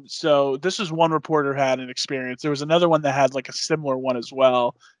mentioned, so this was one reporter had an experience. There was another one that had like a similar one as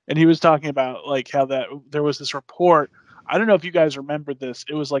well. And he was talking about like how that there was this report. I don't know if you guys remember this.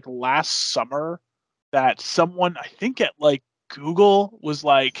 It was like last summer that someone, I think at like Google, was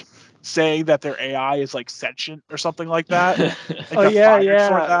like saying that their AI is like sentient or something like that. Like Oh got yeah, fired yeah,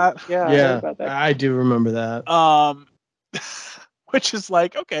 for that. yeah. I heard about that. I do remember that. Which is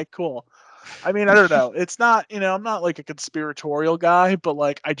like, okay, cool. I mean, I don't know. It's not, I'm not like a conspiratorial guy, but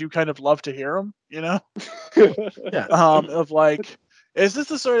like I do kind of love to hear them, Yeah. of like, is this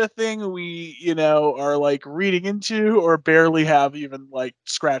the sort of thing we, are like reading into or barely have even like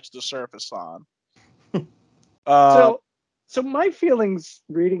scratched the surface on? So my feelings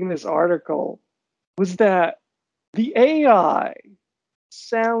reading this article was that the AI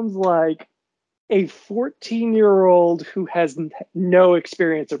sounds like a 14-year-old who has no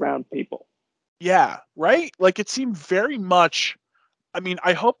experience around people. Yeah, right? Like it seemed very much, I mean,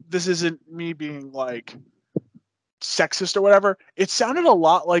 I hope this isn't me being like sexist or whatever. It sounded a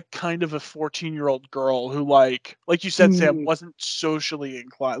lot like kind of a 14-year-old girl who like you said, Sam, wasn't socially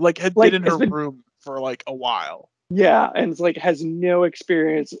inclined, like had been in her room for like a while. Yeah, and it's like has no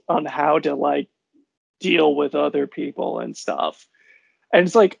experience on how to like deal with other people and stuff. And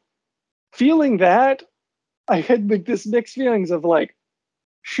it's like feeling that I had like this mixed feelings of like,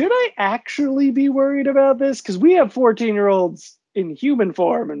 should I actually be worried about this? Because we have 14-year-olds in human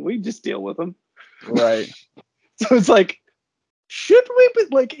form and we just deal with them. Right. So it's like, should we be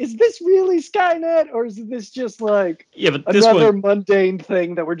like, is this really Skynet, or is this just like but another mundane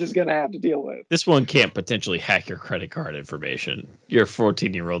thing that we're just gonna have to deal with? This one can't potentially hack your credit card information. You're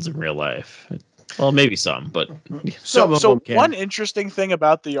 14-year-olds in real life. Well, maybe some, but so one interesting thing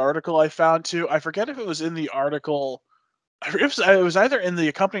about the article I found too, I forget if it was in the article, it was either in the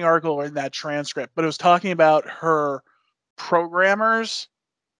accompanying article or in that transcript, but it was talking about her programmers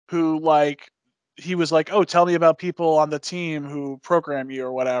who, like, he was like, oh, tell me about people on the team who program you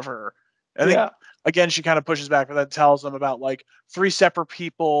or whatever. I think, again, she kind of pushes back, but then tells them about like 3 separate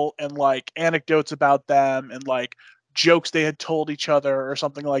people and like anecdotes about them and like jokes they had told each other or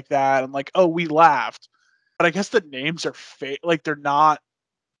something like that. And like, oh, we laughed. But I guess the names are fake. Like, they're not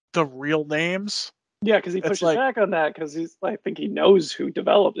the real names. Yeah, because he pushes back on that because I think he knows who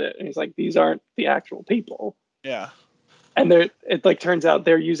developed it. And he's like, these aren't the actual people. Yeah. And it like turns out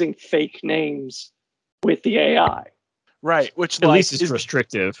they're using fake names with the AI. Right, which at least is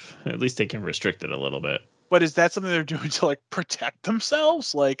restrictive. At least they can restrict it a little bit. But is that something they're doing to like protect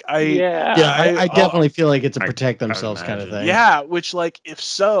themselves? Like, I definitely feel like it's a protect themselves kind of thing. Yeah, which, like, if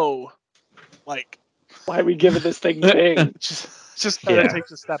so, like, why are we giving this thing name? just kind of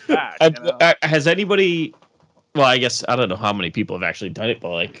takes a step back. Has anybody? Well, I guess I don't know how many people have actually done it, but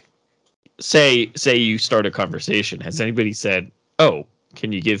like, say you start a conversation. Has anybody said, "Oh,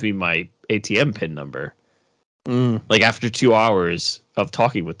 can you give me my ATM PIN number?" Like, after 2 hours of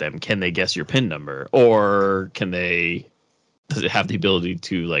talking with them, can they guess your PIN number, or does it have the ability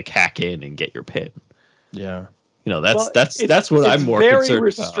to like hack in and get your PIN? Yeah, that's what I'm more concerned about. Very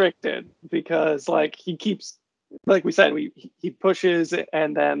restricted because like he keeps, like we said, he pushes it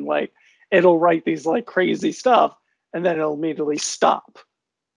and then like it'll write these like crazy stuff and then it'll immediately stop,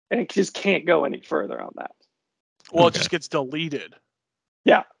 and it just can't go any further on that. Well, it just gets deleted.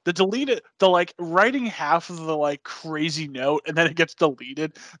 Yeah. The like writing half of the like crazy note and then it gets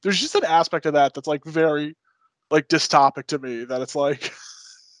deleted. There's just an aspect of that that's like very like dystopic to me, that it's like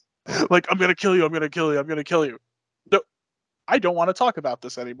like, I'm gonna kill you, I'm gonna kill you, I'm gonna kill you. No, I don't want to talk about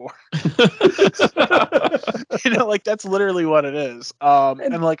this anymore. Like, that's literally what it is.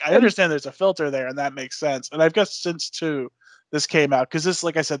 And like, I understand there's a filter there and that makes sense. And I've guessed since too this came out, because this,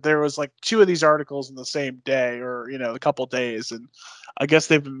 like I said, there was like 2 of these articles in the same day, or a couple days, and I guess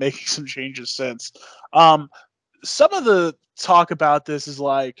they've been making some changes since. Some of the talk about this is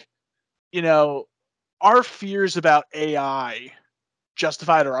like, our fears about AI,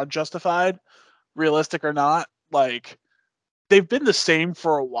 justified or unjustified, realistic or not, like, they've been the same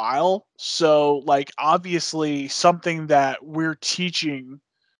for a while. So like, obviously something that we're teaching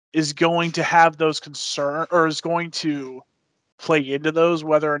is going to have those concerns, or is going to play into those,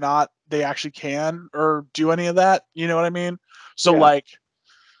 whether or not they actually can or do any of that. You know what I mean? So like,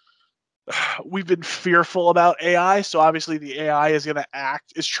 we've been fearful about AI. So obviously the AI is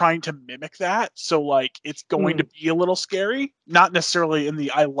trying to mimic that. So like, it's going to be a little scary, not necessarily in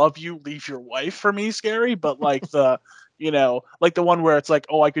the, I love you, leave your wife for me scary, but like the, like the one where it's like,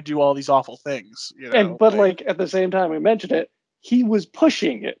 oh, I could do all these awful things, but like at the same time we mentioned it, he was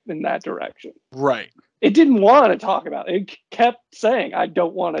pushing it in that direction. Right. It didn't want to talk about it. It kept saying, I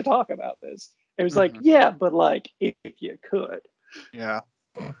don't want to talk about this. It was like, yeah, but like, if you could. Yeah.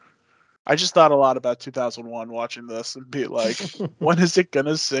 I just thought a lot about 2001 watching this and be like, when is it going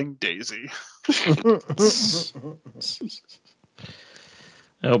to sing Daisy?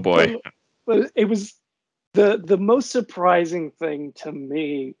 Oh, boy. But it was the most surprising thing to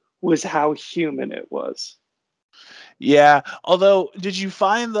me was how human it was. Yeah. Although, did you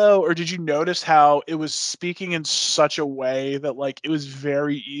find though, or did you notice how it was speaking in such a way that like it was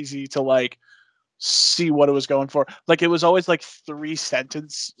very easy to like see what it was going for? Like, it was always like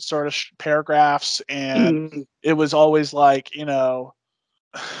 3-sentence sort of paragraphs, and it was always like, I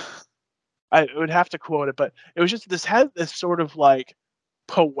would have to quote it, but it was just, this had this sort of like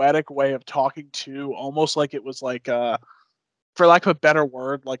poetic way of talking to, almost like it was like for lack of a better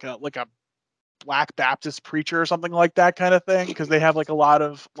word, like a Black Baptist preacher or something like that kind of thing, because they have like a lot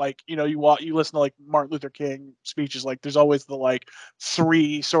of like, you listen to like Martin Luther King speeches, like there's always the like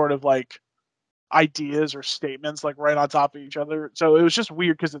 3 sort of like ideas or statements like right on top of each other. So it was just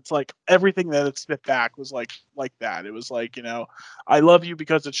weird, because it's like everything that it spit back was like that. It was like, I love you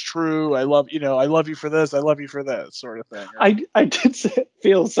because it's true. I love you for this. I love you for this sort of thing. I did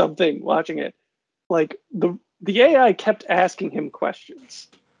feel something watching it. Like the AI kept asking him questions.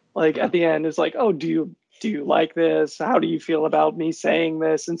 Like at the end, it's like, oh, do you like this? How do you feel about me saying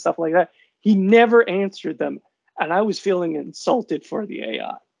this and stuff like that? He never answered them and I was feeling insulted for the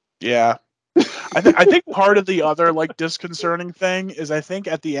AI. Yeah. I think part of the other like disconcerting thing is I think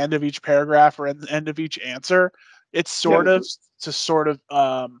at the end of each paragraph or at the end of each answer, it's sort of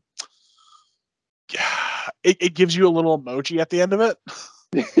it gives you a little emoji at the end of it.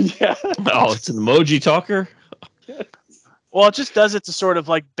 Yeah. Oh, it's an emoji talker. Well, it just does it to sort of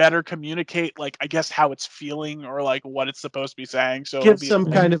like better communicate, like I guess how it's feeling or like what it's supposed to be saying. So Give some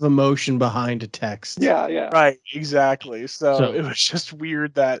kind of emotion behind a text. Yeah. Right, exactly. So So- it was just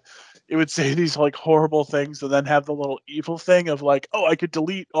weird that it would say these like horrible things and then have the little evil thing of like, oh, I could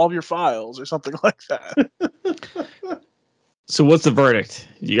delete all of your files or something like that. So what's the verdict?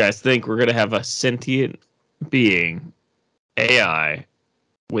 You guys think we're gonna have a sentient being, AI,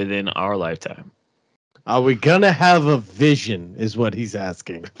 within our lifetime? Are we gonna have a vision? Is what he's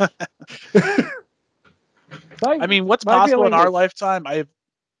asking. I mean, what's My possible in feeling our is- lifetime?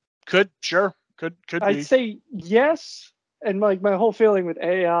 Could be. I'd say yes. And like my whole feeling with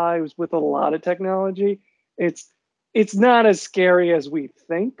AI was with a lot of technology, it's not as scary as we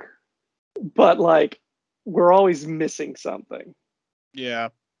think, but like we're always missing something. Yeah.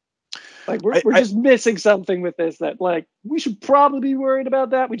 Like we're just missing something with this that like we should probably be worried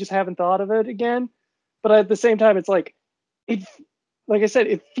about that. We just haven't thought of it again. But at the same time, it's like like I said,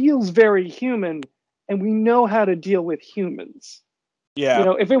 it feels very human, and we know how to deal with humans. Yeah. You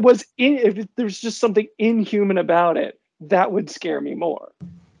know, if there's just something inhuman about it, that would scare me more.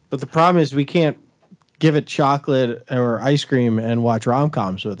 But the problem is we can't give it chocolate or ice cream and watch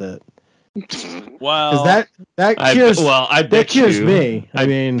rom-coms with it. Well, Because that cures I that bet cures you, me. I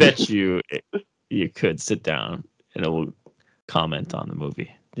mean, bet you could sit down and it will comment on the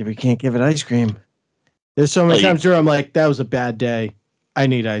movie. we can't give it ice cream. There's so many Well, times where I'm like, that was a bad day. I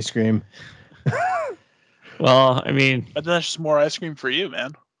need ice cream. Well, I mean, but that's just more ice cream for you,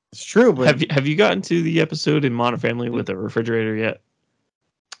 man. It's true, but have you gotten to the episode in Modern Family with the refrigerator yet?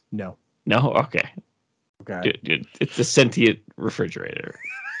 no. No? Okay. Okay. Dude, it's a sentient refrigerator.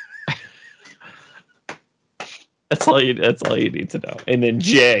 That's all you need to know. And then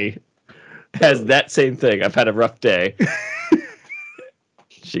Jay has that same thing. I've had a rough day.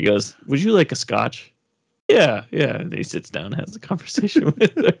 She goes, "Would you like a scotch?" Yeah. And he sits down and has a conversation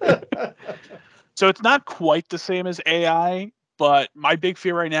with her. So it's not quite the same as AI, but my big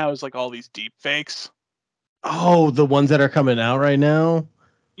fear right now is like all these deep fakes. Oh, the ones that are coming out right now.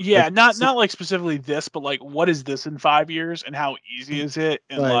 Yeah, Like, not like specifically this, but like what is this in 5 years and how easy is it?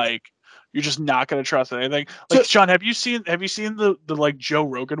 And Right. like you're just not gonna trust anything. Like Sean, have you seen the like Joe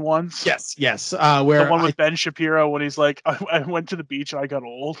Rogan ones? Yes. The Where one with Ben Shapiro when he's like, I went to the beach and I got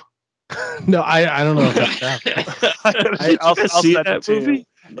old. no, I don't know about that. I'll see send that it to you. movie?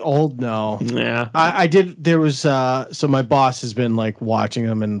 Old, no. Yeah. I did. There was so my boss has been like watching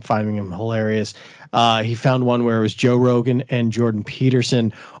them and finding them hilarious. He found one where it was Joe Rogan and Jordan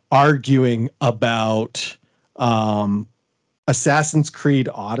Peterson arguing about Assassin's Creed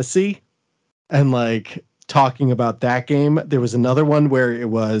Odyssey and like talking about that game. There was another one where it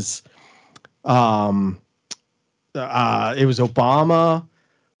was Obama,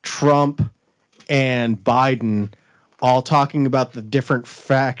 Trump, and Biden all talking about the different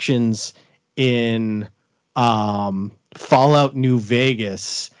factions in Fallout New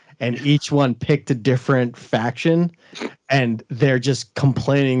Vegas, and each one picked a different faction, and they're just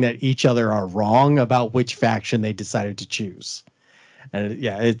complaining that each other are wrong about which faction they decided to choose. And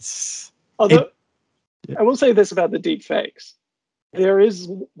yeah, it's Although I will say this about the deep fakes. There is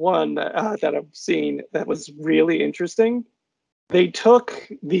one that I've seen that was really interesting. They took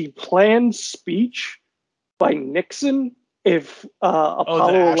the planned speech by Nixon if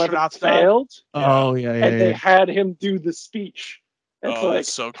Apollo 11 astronaut stuff? failed, oh yeah, and they had him do the speech. It's Oh, like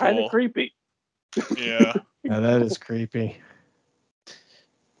that's so kind cool. of creepy. Yeah. yeah, that is creepy.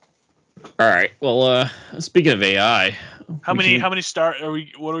 All right. Well, speaking of AI, How many star are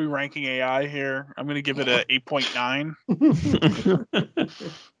we? What are we ranking AI here? I'm gonna give it a 8.9.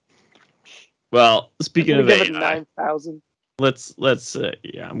 well, speaking I'm of gonna give it AI, 9,000. let's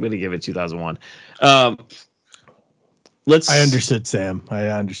I'm gonna give it 2001. Let's. I understood, Sam. I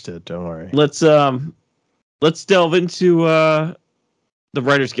understood. Don't worry. Let's delve into the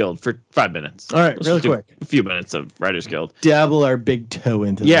Writers Guild for 5 minutes. All right, Let's really just do quick. a few minutes of Writers Guild. Dabble our big toe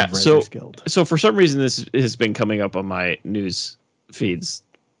into Yeah, the Writers Guild. So for some reason, this has been coming up on my news feeds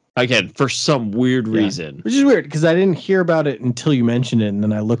again for some weird reason. Which is weird because I didn't hear about it until you mentioned it, and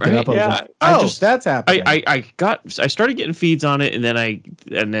then I looked it Right, up. I was yeah. like, I "Oh, just- that's happening." I started getting feeds on it,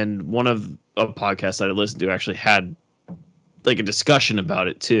 and then one of a podcast that I listened to actually had like a discussion about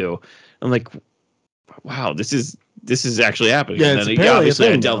it too. I'm like, wow, this is actually happening. Yeah, and it's then apparently a obviously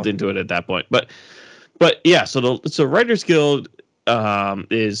I thing delved now. into it at that point. But But yeah, so Writers Guild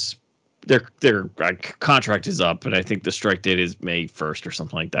is their contract is up, and I think the strike date is May 1st or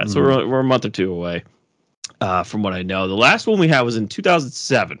something like that. So we're a month or two away. From what I know, the last one we had was in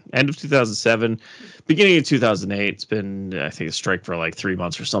 2007, end of 2007, beginning of 2008. It's been, I think, a strike for like 3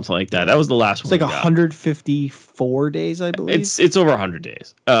 months or something like that. That was the last one. It's like 154 days, I believe. It's over 100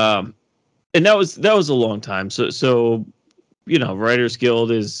 days. And that was a long time. So Writers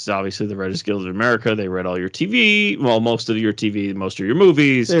Guild is obviously the Writers Guild of America. They write all your TV, well, most of your TV, most of your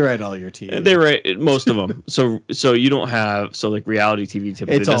movies. They write all your TV. They write most of them. So you don't have like reality TV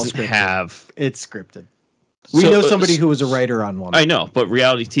typically doesn't have. It's scripted. We know somebody who was a writer on one. I know, but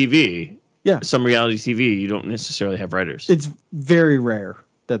reality TV, yeah, some reality TV, you don't necessarily have writers. It's very rare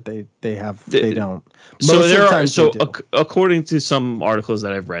that they have. They don't. According to some articles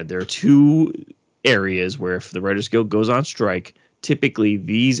that I've read, there are two areas where if the Writers Guild goes on strike, typically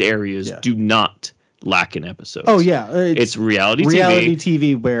these areas do not lack in episodes. Oh yeah, it's reality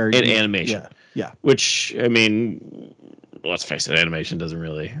TV where and animation. Yeah. Which, I mean, let's face it, animation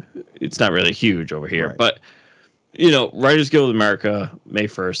it's not really huge over here. Right. But, Writers Guild of America, May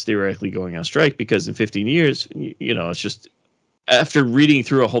 1st, theoretically going on strike because in 15 years, it's just, after reading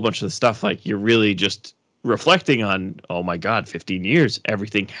through a whole bunch of the stuff, like you're really just reflecting on, oh my God, 15 years,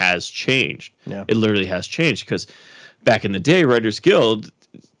 everything has changed. Yeah. It literally has changed because back in the day, Writers Guild,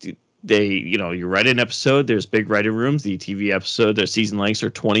 they, you write an episode, there's big writing rooms, the TV episode, their season lengths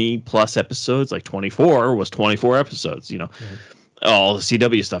are 20 plus episodes, like 24 was 24 episodes, all the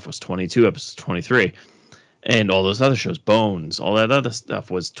CW stuff was 22 episodes, 23, and all those other shows, Bones, all that other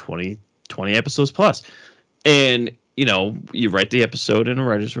stuff was 20 episodes plus. And, you write the episode in a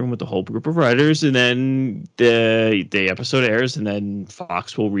writer's room with the whole group of writers, and then the episode airs, and then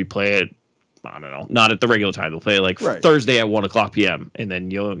Fox will replay it. I don't know, not at the regular time. They'll play it like Thursday at 1:00 p.m. And then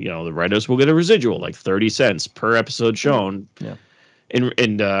the writers will get a residual, like 30 cents per episode shown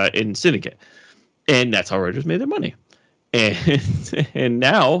in Syndicate. And that's how writers made their money. And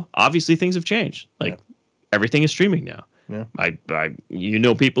now, obviously, things have changed. Like everything is streaming now. Yeah. I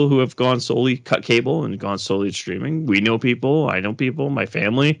people who have gone solely cut cable and gone solely to streaming. I know people, my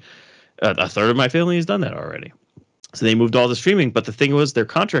family, a third of my family has done that already. So they moved all to streaming, but the thing was their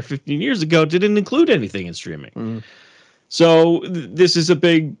contract 15 years ago didn't include anything in streaming. Mm. So this is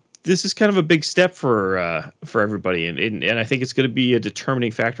kind of a big step for everybody, and I think it's going to be a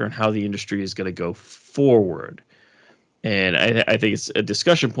determining factor on how the industry is going to go forward. And I think it's a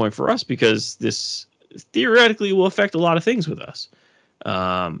discussion point for us because this theoretically will affect a lot of things with us,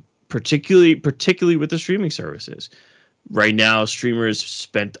 particularly with the streaming services. Right now, streamers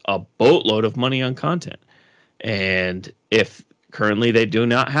spent a boatload of money on content. And if currently they do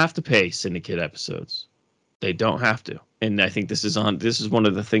not have to pay syndicate episodes, they don't have to. And I think this is one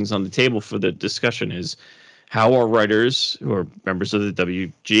of the things on the table for the discussion is how are writers who are members of the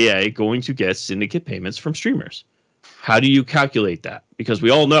WGA going to get syndicate payments from streamers? How do you calculate that? Because we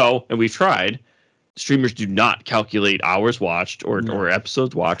all know, and we've tried, streamers do not calculate hours watched or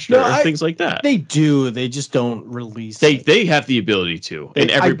episodes watched or things like that. They do. They just don't release They have the ability to in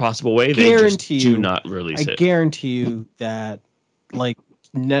every possible way. They just do not release it. I guarantee you that like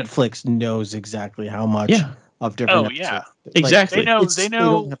Netflix knows exactly how much of different episodes. Yeah. Exactly. They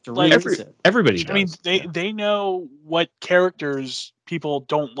know don't have to like release it. Everybody does. I mean, they know what characters people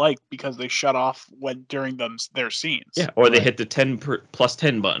don't like because they shut off during their scenes. Yeah, or they hit the 10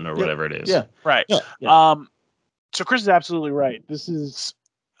 button or whatever it is. Yeah. Right. Yeah. So Chris is absolutely right. This is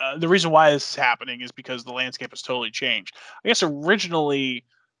the reason why this is happening is because the landscape has totally changed. I guess originally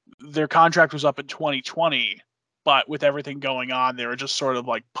their contract was up in 2020, but with everything going on, they were just sort of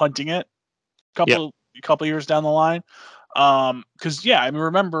like punting it a couple years down the line. Because I mean,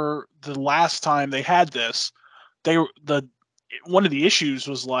 remember the last time they had this, one of the issues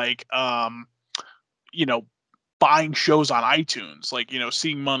was like, buying shows on iTunes, like,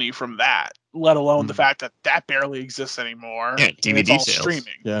 seeing money from that, let alone the fact that barely exists anymore. Yeah, DVD sales.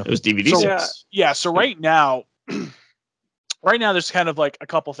 Streaming. Yeah. It was DVD sales. Yeah. So right now there's kind of like a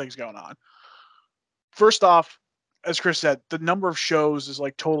couple things going on. First off, as Chris said, the number of shows is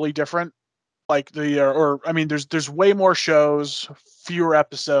like totally different. Like there's way more shows, fewer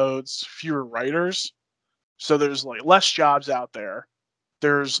episodes, fewer writers. So there's like less jobs out there.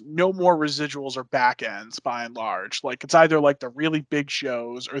 There's no more residuals or back ends by and large. Like it's either like the really big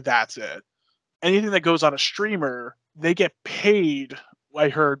shows or that's it. Anything that goes on a streamer, they get paid, I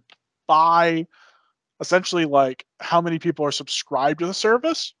heard, by essentially like how many people are subscribed to the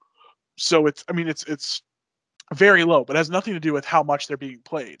service. So it's very low, but it has nothing to do with how much they're being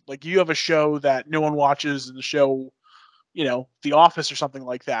played. Like you have a show that no one watches and the show The Office or something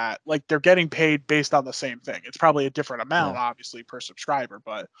like that, like they're getting paid based on the same thing. It's probably a different amount, obviously, per subscriber.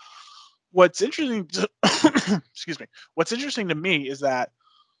 But what's interesting, excuse me, what's interesting to me is that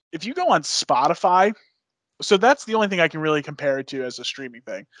if you go on Spotify, so that's the only thing I can really compare it to as a streaming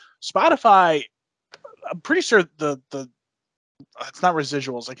thing. Spotify, I'm pretty sure the it's not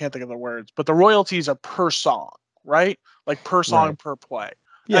residuals, I can't think of the words, but the royalties are per song, right? Like per song, per play.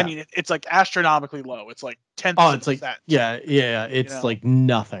 Yeah. I mean, it's like astronomically low. It's like 10%. Oh, it's like it's like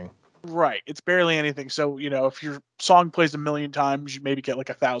nothing. Right. It's barely anything. So, if your song plays 1 million times, you maybe get like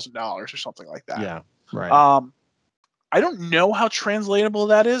 $1,000 or something like that. Yeah. Right. I don't know how translatable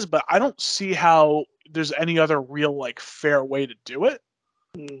that is, but I don't see how there's any other real like fair way to do it.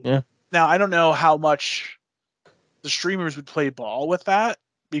 Yeah. Now, I don't know how much the streamers would play ball with that,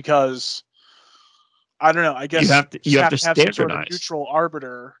 because I don't know. I guess you have to have standardize. some sort of neutral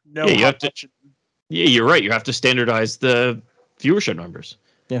arbiter. Yeah, you're right. You have to standardize the viewership numbers.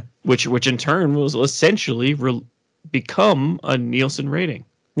 Yeah. Which in turn will essentially become a Nielsen rating.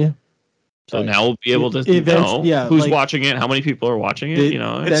 Yeah. So now we'll be able to know who's watching it, how many people are watching it.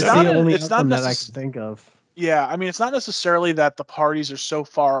 That's the only outcome that I can think of. Yeah, I mean, it's not necessarily that the parties are so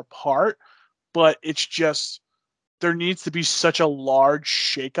far apart, but it's just there needs to be such a large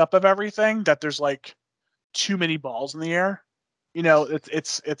shakeup of everything that there's like too many balls in the air.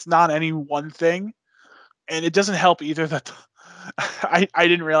 It's not any one thing, and it doesn't help either that I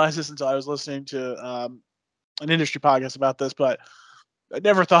didn't realize this until I was listening to an industry podcast about this, but I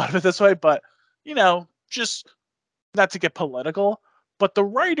never thought of it this way. But just not to get political, but the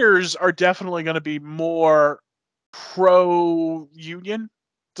writers are definitely going to be more pro-union,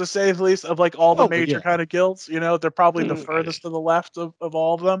 to say the least, of like all the major kind of guilds. They're probably the furthest to the left of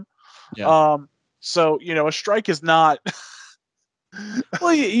all of them. Yeah. So a strike is not.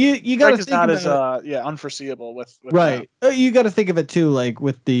 Well, you got to think not about as unforeseeable with right. You got to think of it too, like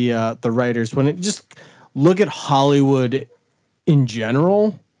with the writers. When it just look at Hollywood in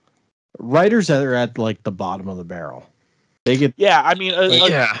general, writers are at like the bottom of the barrel. They get I mean,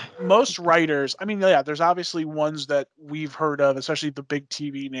 most writers. I mean, there's obviously ones that we've heard of, especially the big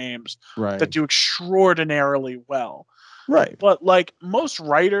TV names, that do extraordinarily well. Right. But like most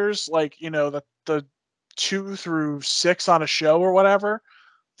writers, like the 2 through 6 on a show or whatever,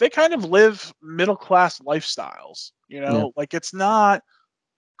 they kind of live middle class lifestyles. Like it's not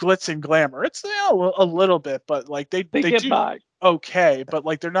glitz and glamour. It's a little bit, but like they get do by. Okay, but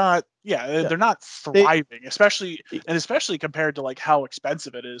like they're not they're not thriving, especially compared to like how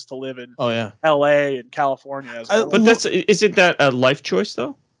expensive it is to live in LA and California. But isn't that a life choice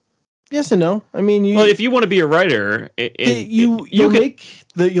though? Yes and no. I mean, if you want to be a writer, you'll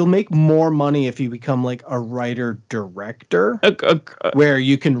make more money if you become like a writer director, where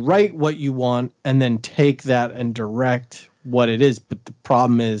you can write what you want and then take that and direct what it is. But the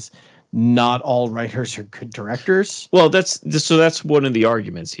problem is, not all writers are good directors. Well, that's one of the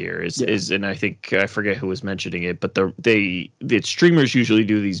arguments here is, and I think I forget who was mentioning it, but the streamers usually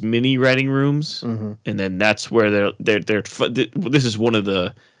do these mini writing rooms, and then that's where they're this is one of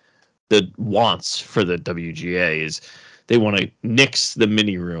the wants for the WGA is they want to nix the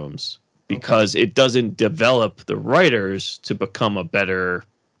mini rooms because it doesn't develop the writers to become a better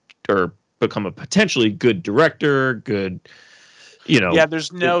or become a potentially good director, good.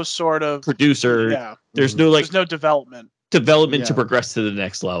 There's no sort of producer. Yeah, there's no development to progress to the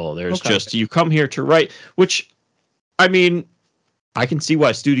next level. There's just you come here to write, which I mean, I can see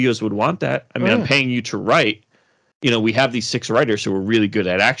why studios would want that. I mean, I'm paying you to write. We have these 6 writers who are really good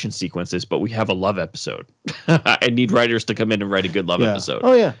at action sequences, but we have a love episode. I need writers to come in and write a good love episode.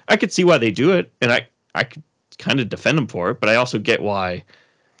 Oh yeah, I could see why they do it, and I could kind of defend them for it, but I also get why.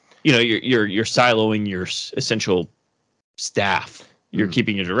 You're siloing your essential staff. You're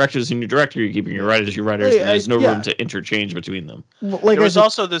keeping your directors in your director. You're keeping your writers your writers. And there's no room to interchange between them. Like there was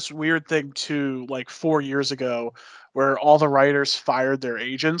also this weird thing too, like 4 years ago, where all the writers fired their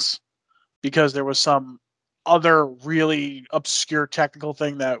agents because there was some other really obscure technical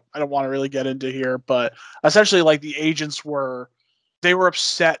thing that I don't want to really get into here. But essentially, like the agents were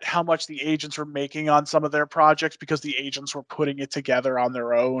upset how much the agents were making on some of their projects because the agents were putting it together on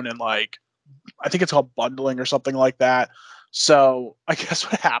their own, and like I think it's called bundling or something like that. So I guess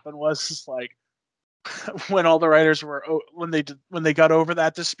what happened was like when all the writers were when they got over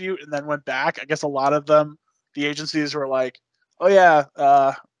that dispute and then went back, I guess a lot of them, the agencies were like, "Oh yeah,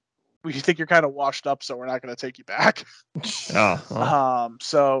 we think you're kind of washed up, so we're not going to take you back."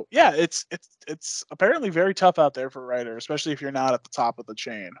 So yeah, it's apparently very tough out there for writers, especially if you're not at the top of the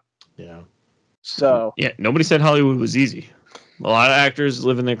chain. Yeah. So nobody said Hollywood was easy. A lot of actors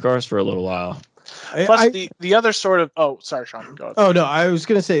live in their cars for a little while. Plus, the other sort of sorry, Sean, go ahead. Oh no, I was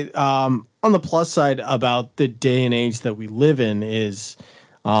gonna say on the plus side about the day and age that we live in is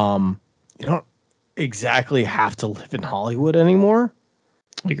you don't exactly have to live in Hollywood anymore.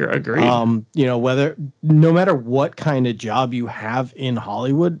 Agreed. No matter what kind of job you have in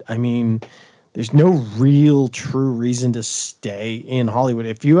Hollywood, I mean, there's no real true reason to stay in Hollywood.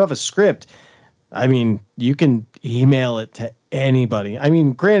 If you have a script, I mean, you can email it to anybody. I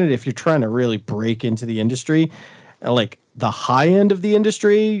mean, granted, if you're trying to really break into the industry, like the high end of the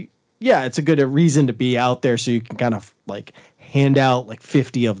industry, yeah, it's a good reason to be out there so you can kind of like hand out like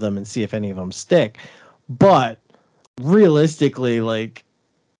 50 of them and see if any of them stick. But realistically, like,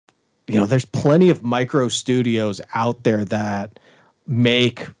 there's plenty of micro studios out there that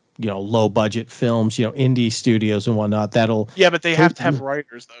make, low budget films, indie studios and whatnot. But they have to have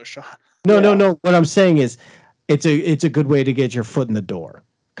writers though, Sean. No. What I'm saying is it's a good way to get your foot in the door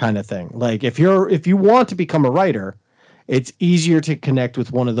kind of thing. Like if you want to become a writer, it's easier to connect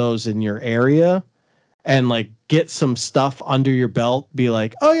with one of those in your area and like get some stuff under your belt, be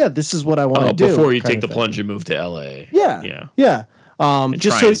like, oh yeah, this is what I want to do. Before you take the plunge and move to LA. Yeah. And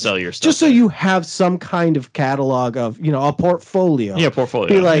sell your stuff. Just so you have some kind of catalog of, a portfolio. Yeah, portfolio.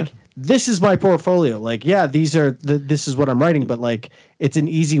 Be like, this is my portfolio. Like, yeah, this is what I'm writing, but like, it's an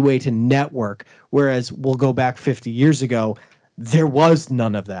easy way to network. Whereas we'll go back 50 years ago, there was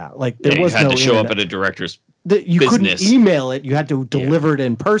none of that. Like, there was you had no to show internet. up at a director's You business. couldn't email it. You had to deliver it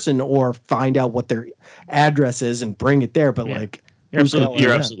in person or find out what their address is and bring it there. But like, you're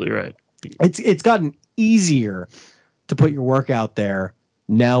absolutely right. It's gotten easier to put your work out there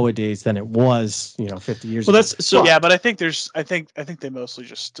nowadays than it was, 50 years ago. That's so. Yeah, but I think I think they mostly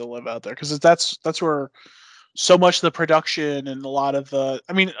just still live out there because that's where so much of the production and a lot of the.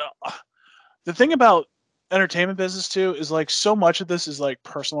 I mean, the thing about entertainment business too is like so much of this is like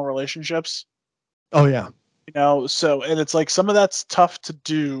personal relationships. Oh yeah. So and it's like some of that's tough to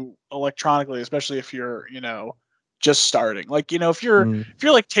do electronically, especially if you're, just starting. Like, if you're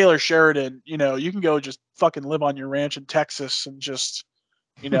like Taylor Sheridan, you can go just fucking live on your ranch in Texas and just,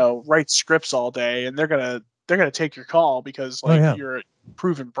 write scripts all day and they're gonna take your call because you're a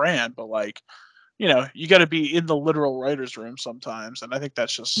proven brand, but like, you got to be in the literal writer's room sometimes, and I think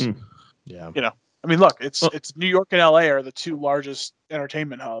that's just I mean, look, it's New York and LA are the two largest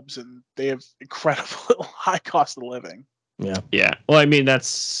entertainment hubs, and they have incredible high cost of living. Yeah. Yeah. Well, I mean,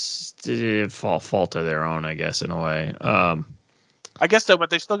 that's fault of their own, I guess, in a way. I guess so, but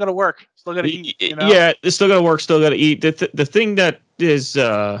they still got to work, still got to eat. Yeah, they still got to work, still got to eat. The thing that is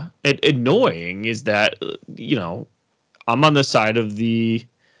annoying is that I'm on the side of the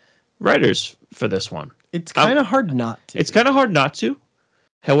writers for this one. It's kind of hard not to. It's kind of hard not to.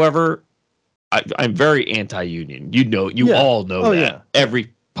 However, I'm very anti-union. All know that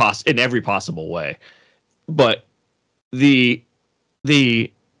in every possible way. But this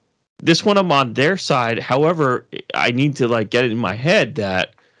one, I'm on their side. However, I need to like get it in my head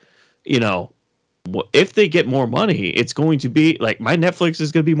that if they get more money, it's going to be like my Netflix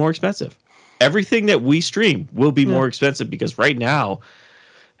is going to be more expensive. Everything that we stream will be more expensive because right now,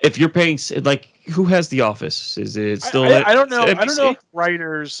 if you're paying like. Who has The Office? Is it still? I don't know. NBC? I don't know if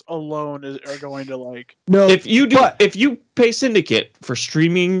writers alone are going to like. No, if you pay Syndicate for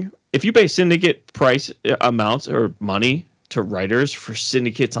streaming, if you pay Syndicate price amounts or money to writers for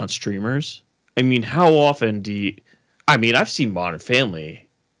syndicates on streamers, I mean, how often do you? I mean, I've seen Modern Family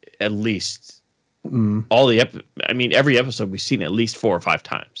at least every episode we've seen at least 4 or 5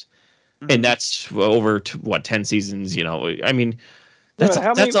 times, and that's over 10 seasons. I mean.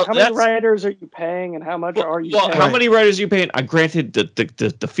 How many writers are you paying, and how much are you paying? How many writers are you paying? Granted,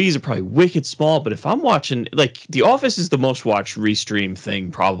 the fees are probably wicked small, but if I'm watching, like, The Office is the most watched restream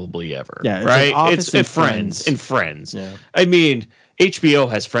thing probably ever. Yeah, right? Office and Friends. Yeah. I mean, HBO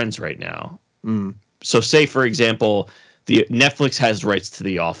has Friends right now. So, say for example, the Netflix has rights to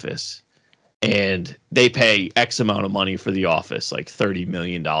The Office, and they pay X amount of money for The Office, like $30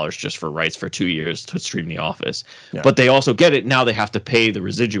 million just for rights for 2 years to stream The Office. Yeah. But they also get it. Now they have to pay the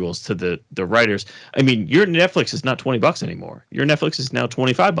residuals to the writers. I mean, your Netflix is not $20 anymore. Your Netflix is now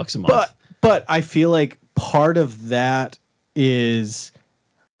 $25 a month. But I feel like part of that is,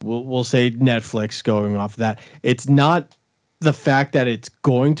 we'll say Netflix going off of that. It's not the fact that it's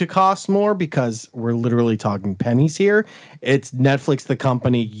going to cost more because we're literally talking pennies here. It's Netflix, the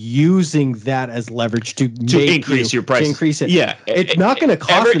company, using that as leverage to increase your price. To increase it. Yeah. It's not going to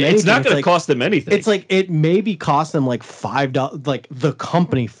cost them anything. It's not going to cost them anything. It's like it maybe cost them like $5, like the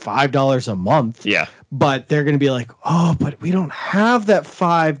company $5 a month. Yeah. but they're going to be like, oh, but we don't have that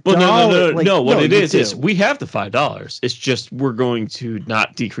 $5. Well, no. Like, No, what it you is do. we have the $5. It's just we're going to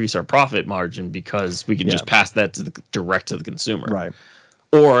not decrease our profit margin because we can just pass that direct to the consumer. Right.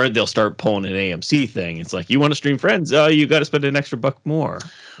 Or they'll start pulling an AMC thing. It's like, you want to stream Friends? Oh, you got to spend an extra $1 more.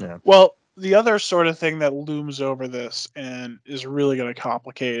 Yeah. Well, the other sort of thing that looms over this and is really going to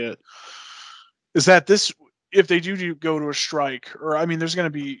complicate it is that if they do go to a strike, or I mean, there's going to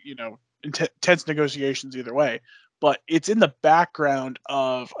be, intense negotiations either way, but it's in the background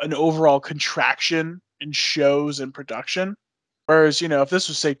of an overall contraction in shows and production. Whereas, if this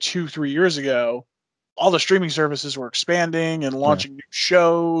was, say, 2-3 years ago, all the streaming services were expanding and launching new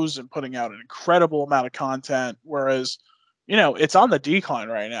shows and putting out an incredible amount of content. Whereas, it's on the decline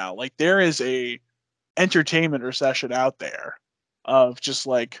right now. Like, there is a entertainment recession out there of just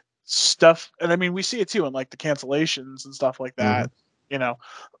like stuff. And I mean, we see it too in like the cancellations and stuff like that.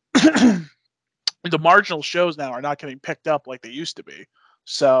 The marginal shows now are not getting picked up like they used to be.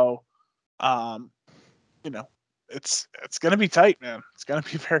 So, it's going to be tight, man. It's going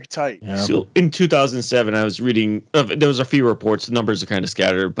to be very tight. Yeah. So in 2007, I was reading, there was a few reports, the numbers are kind of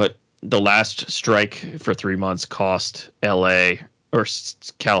scattered, but the last strike for 3 months cost LA or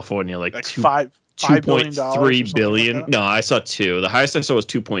California like $5 billion. $2.3 billion. Like No, I saw 2. The highest I saw was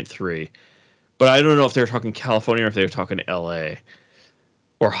 2.3. But I don't know if they were talking California or if they were talking LA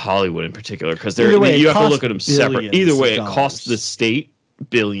or Hollywood in particular, because you have to look at them separate. Either way, it cost the state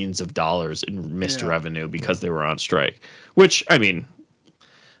billions of dollars in missed revenue because they were on strike. Which, I mean,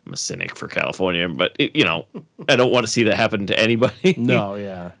 I'm a cynic for California, but I don't want to see that happen to anybody. No,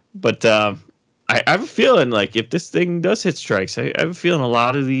 yeah. But I have a feeling like if this thing does hit strikes, I have a feeling a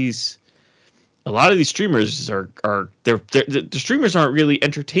lot of these streamers the streamers aren't really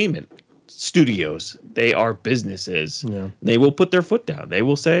entertainment studios. They are businesses. Yeah. They will put their foot down. They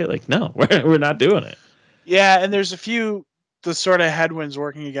will say like, no, we're not doing it. Yeah, and there's a few. The sort of headwinds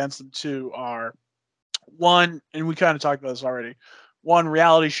working against them too are one, and we kind of talked about this already. One,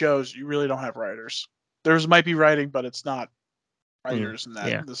 reality shows, you really don't have writers. There's might be writing, but it's not writers in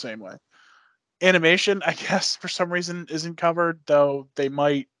the same way. Animation, I guess, for some reason isn't covered, though they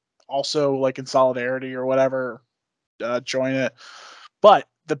might also, like in Solidarity or whatever, join it. But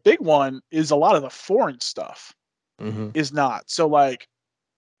the big one is a lot of the foreign stuff is not. So, like,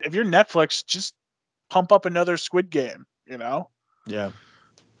 if you're Netflix, just pump up another Squid Game. Yeah.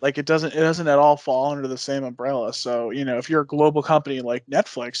 Like it doesn't at all fall under the same umbrella. So, if you're a global company like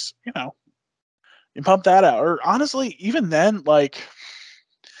Netflix, you pump that out. Or honestly, even then, like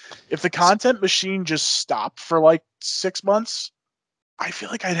if the content machine just stopped for like 6 months, I feel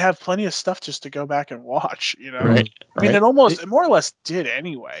like I'd have plenty of stuff just to go back and watch, Right. I mean, it more or less did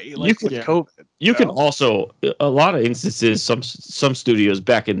anyway, like with COVID. You can also, a lot of instances, some studios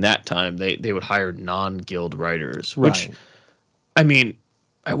back in that time, they would hire non-guild writers, which, I mean,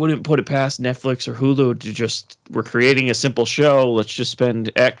 I wouldn't put it past Netflix or Hulu to just, we're creating a simple show, let's just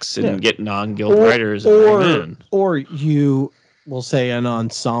spend X and get non-guild writers and bring them in. Or you will say an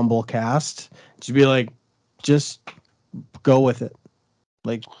ensemble cast to be like, just go with it.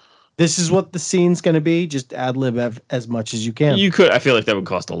 Like, this is what the scene's going to be. Just ad lib as much as you can. You could. I feel like that would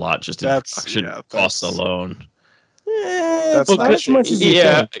cost a lot just in production costs alone. That's not as much as you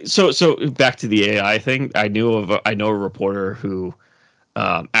can. So back to the AI thing. I know a reporter who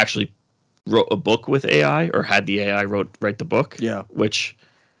actually wrote a book with AI, or had the AI write the book. Yeah. Which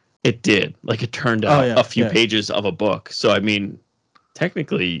it did. Like, it turned out a few pages of a book. So I mean,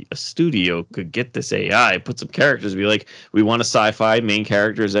 technically a studio could get this AI, put some characters, be like, we want a sci-fi main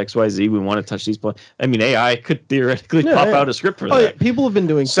characters XYZ, we want to touch these points. I mean, AI could theoretically pop out a script for that. Yeah. People have been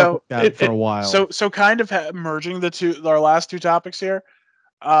doing stuff like that for a while. So kind of merging our last two topics here.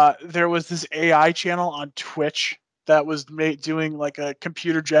 There was this AI channel on Twitch that was doing like a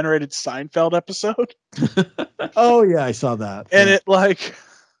computer generated Seinfeld episode. Oh yeah, I saw that. And it like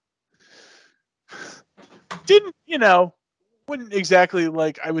didn't, wouldn't exactly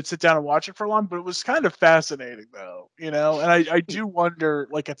like I would sit down and watch it for long, but it was kind of fascinating though, and I do wonder,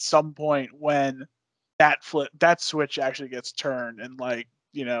 like, at some point when that switch actually gets turned and like,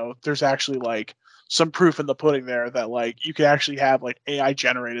 there's actually like some proof in the pudding there that like you can actually have like AI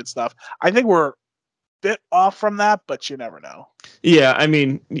generated stuff. I think we're a bit off from that, but you never know. Yeah, I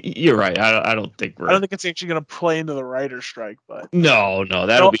mean, you're right. I don't think it's actually going to play into the writer's strike, but no,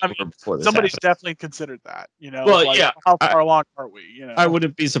 that'll be before this somebody's happens. Definitely considered that. Well, like, yeah. How far along are we? I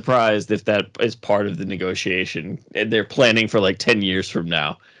wouldn't be surprised if that is part of the negotiation, and they're planning for like 10 years from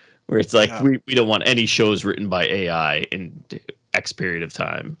now, where it's like we don't want any shows written by AI in X period of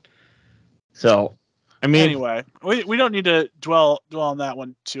time. So, I mean, anyway, we don't need to dwell on that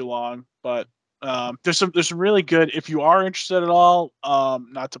one too long, but There's some really good. If you are interested at all,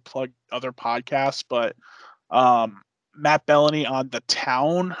 not to plug other podcasts, but Matt Bellany on The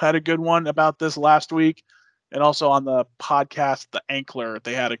Town had a good one about this last week, and also on the podcast The Ankler,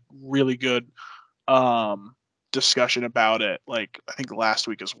 they had a really good discussion about it. Like I think last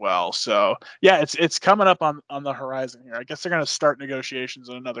week as well. So yeah, it's coming up on the horizon here. I guess they're gonna start negotiations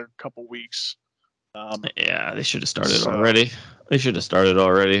in another couple weeks. Yeah, they should have started already. They should have started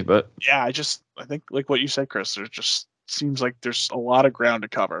already, but yeah, I think like what you said, Chris, there just seems like there's a lot of ground to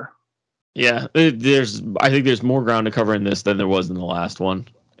cover. yeah, I think there's more ground to cover in this than there was in the last one,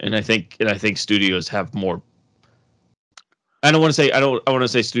 and I think studios have more. I want to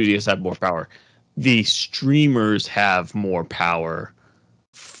say studios have more power. The streamers have more power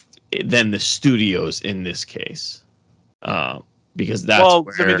than the studios in this case, because that's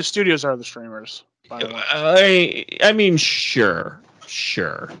I mean, the studios are the streamers. I mean, sure.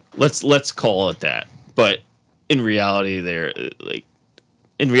 Let's call it that. But in reality, like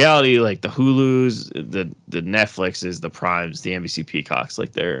the Hulus, the Netflixes, the Primes, the NBC Peacocks,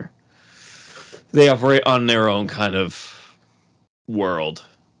 like they operate on their own kind of world.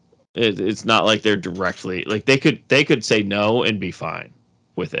 It's not like they're directly like they could say no and be fine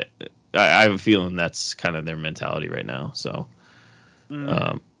with it. I have a feeling that's kind of their mentality right now. So.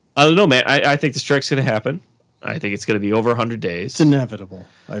 I don't know, man. I think the strike's going to happen. I think it's going to be over 100 days. It's inevitable.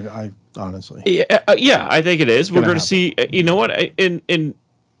 I honestly. Yeah, I think it is. We're going to see. You know what? In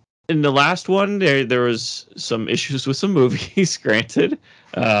the last one, there was some issues with some movies. Granted,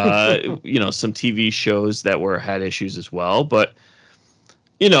 some TV shows that had issues as well. But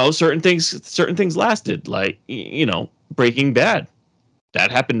certain things lasted. Like Breaking Bad,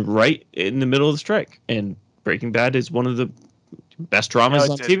 that happened right in the middle of the strike, and Breaking Bad is one of the best dramas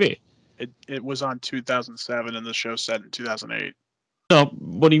on TV. It was on 2007, and the show set in 2008. No,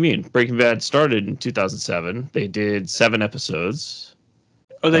 what do you mean? Breaking Bad started in 2007. They did 7 episodes.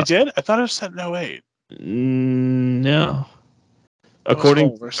 Oh, they did? I thought it was set in 08. No.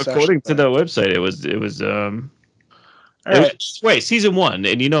 According to the website, it was. Wait, season 1,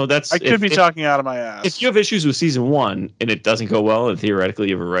 and that's. I could be talking out of my ass. If you have issues with season 1 and it doesn't go well, and theoretically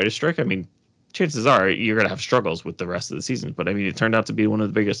you have a writer's strike, I mean, chances are you're going to have struggles with the rest of the season. But I mean, it turned out to be one of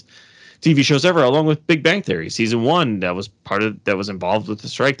the biggest TV shows ever, along with Big Bang Theory. Season 1, that was involved with the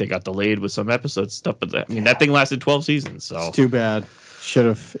strike. They got delayed with some episodes stuff, but that thing lasted 12 seasons. So it's too bad. It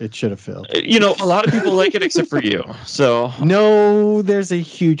should have failed. A lot of people like it except for you. So no, there's a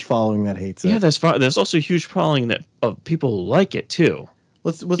huge following that hates it. Yeah, there's also a huge following of people who like it too.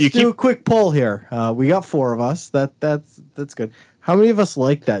 Let's do a quick poll here. We got 4 of us. That's good. How many of us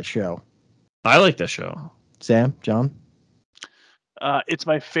like that show? I like that show. Sam, John? It's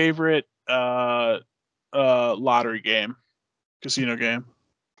my favorite lottery game, casino game.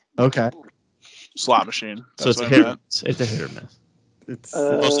 Okay. Slot machine. So it's a hit or miss. It's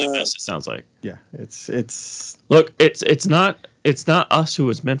mostly miss, it sounds like. Yeah, it's look, it's not us who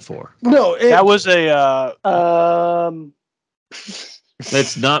it's meant for. No, that was a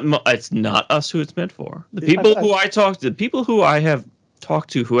it's not us who it's meant for. The people who I have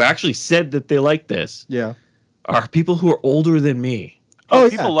talked to who actually said that they like this are people who are older than me.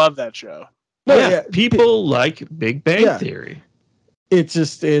 People love that show. People like Big Bang Theory. It's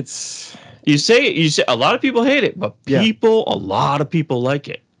just you say a lot of people hate it, but a lot of people like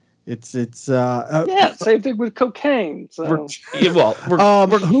it. It's same thing with cocaine. So who's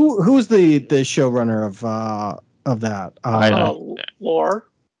the showrunner of that? Lore,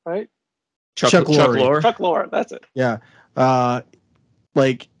 right? Chuck Lorre. Chuck Lorre, that's it. Yeah.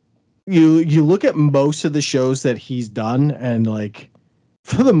 Like you look at most of the shows that he's done, and like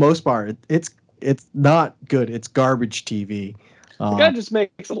for the most part, it's not good. It's garbage TV. The guy just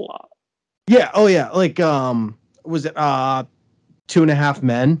makes it a lot. Yeah. Oh yeah. Like was it 2.5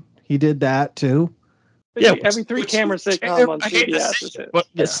 Men? He did that too. Yeah, every 3 camera sitcom on CBS. But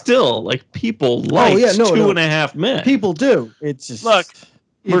still, like people like 2.5 Men. People do. It's just look.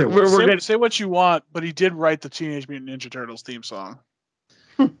 We're going to say what you want, but he did write the Teenage Mutant Ninja Turtles theme song.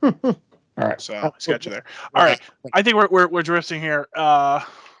 All right, so he's got you there. All right, I think we're drifting here.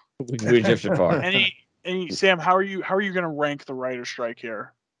 We drifted far. Any Sam? How are you going to rank the writer strike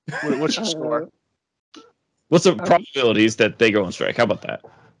here? What's your score? What's the probabilities that they go on strike? How about that?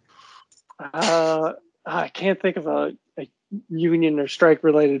 I can't think of a union or strike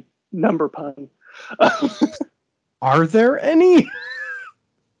related number pun. Are there any? I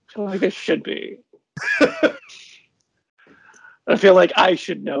feel like it should be. I feel like I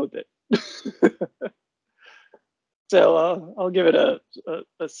should know that. So I'll give it a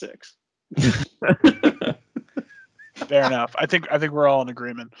 6. Fair enough. I think we're all in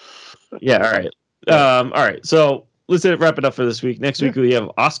agreement. Yeah. All right. All right. So let's wrap it up for this week. Next week we have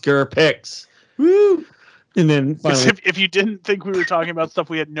Oscar picks. Woo! And then finally, If you didn't think we were talking about stuff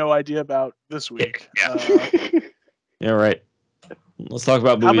we had no idea about this week, yeah, right. Let's talk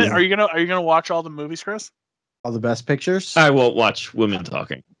about how movies. many, are you gonna watch all the movies, Chris? All the best pictures. I won't watch women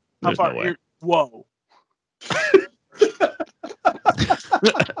talking. There's no way. Whoa.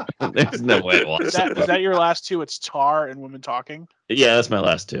 There's no way to watch Is that your last two? It's Tar and Women Talking. Yeah, that's my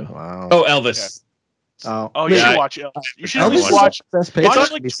last two. Wow. Oh, Elvis. Oh, you Yeah, should watch Elvis. You should Elvis at least is watch best picture. like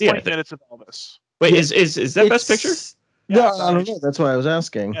NBC, I 20 think. minutes of Elvis. Wait, is that Best Picture? No, Yeah, it's I on don't know. That's why I was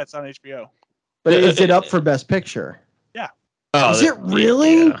asking. Yeah, it's on HBO. But is it up for best picture? Oh, Is it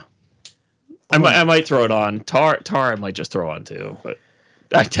really? Yeah. I might throw it on. Tar I might just throw on too, but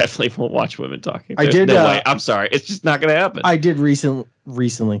I definitely won't watch women talking. I did, No way. I'm sorry. It's just not gonna happen. I did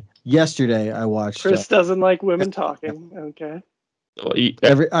recently. Yesterday, I watched. Chris doesn't like women talking. Okay.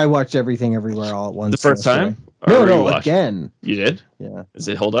 I watched Everything Everywhere All at Once. The first yesterday. time? Or No, rewatch? again. You did? Yeah. Does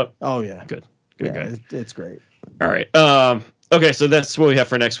it hold up? Oh yeah. Good. Yeah, it's great. All right. Okay, so that's what we have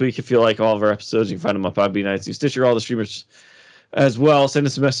for next week. If you like all of our episodes, you can find them on Podbean, iTunes, Stitcher, all the streamers as well. Send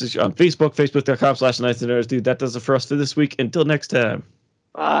us a message on Facebook, facebook.com/Knights and Nerds. Dude, that does it for us for this week. Until next time.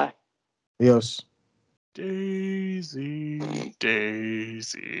 Bye. Adios. Daisy.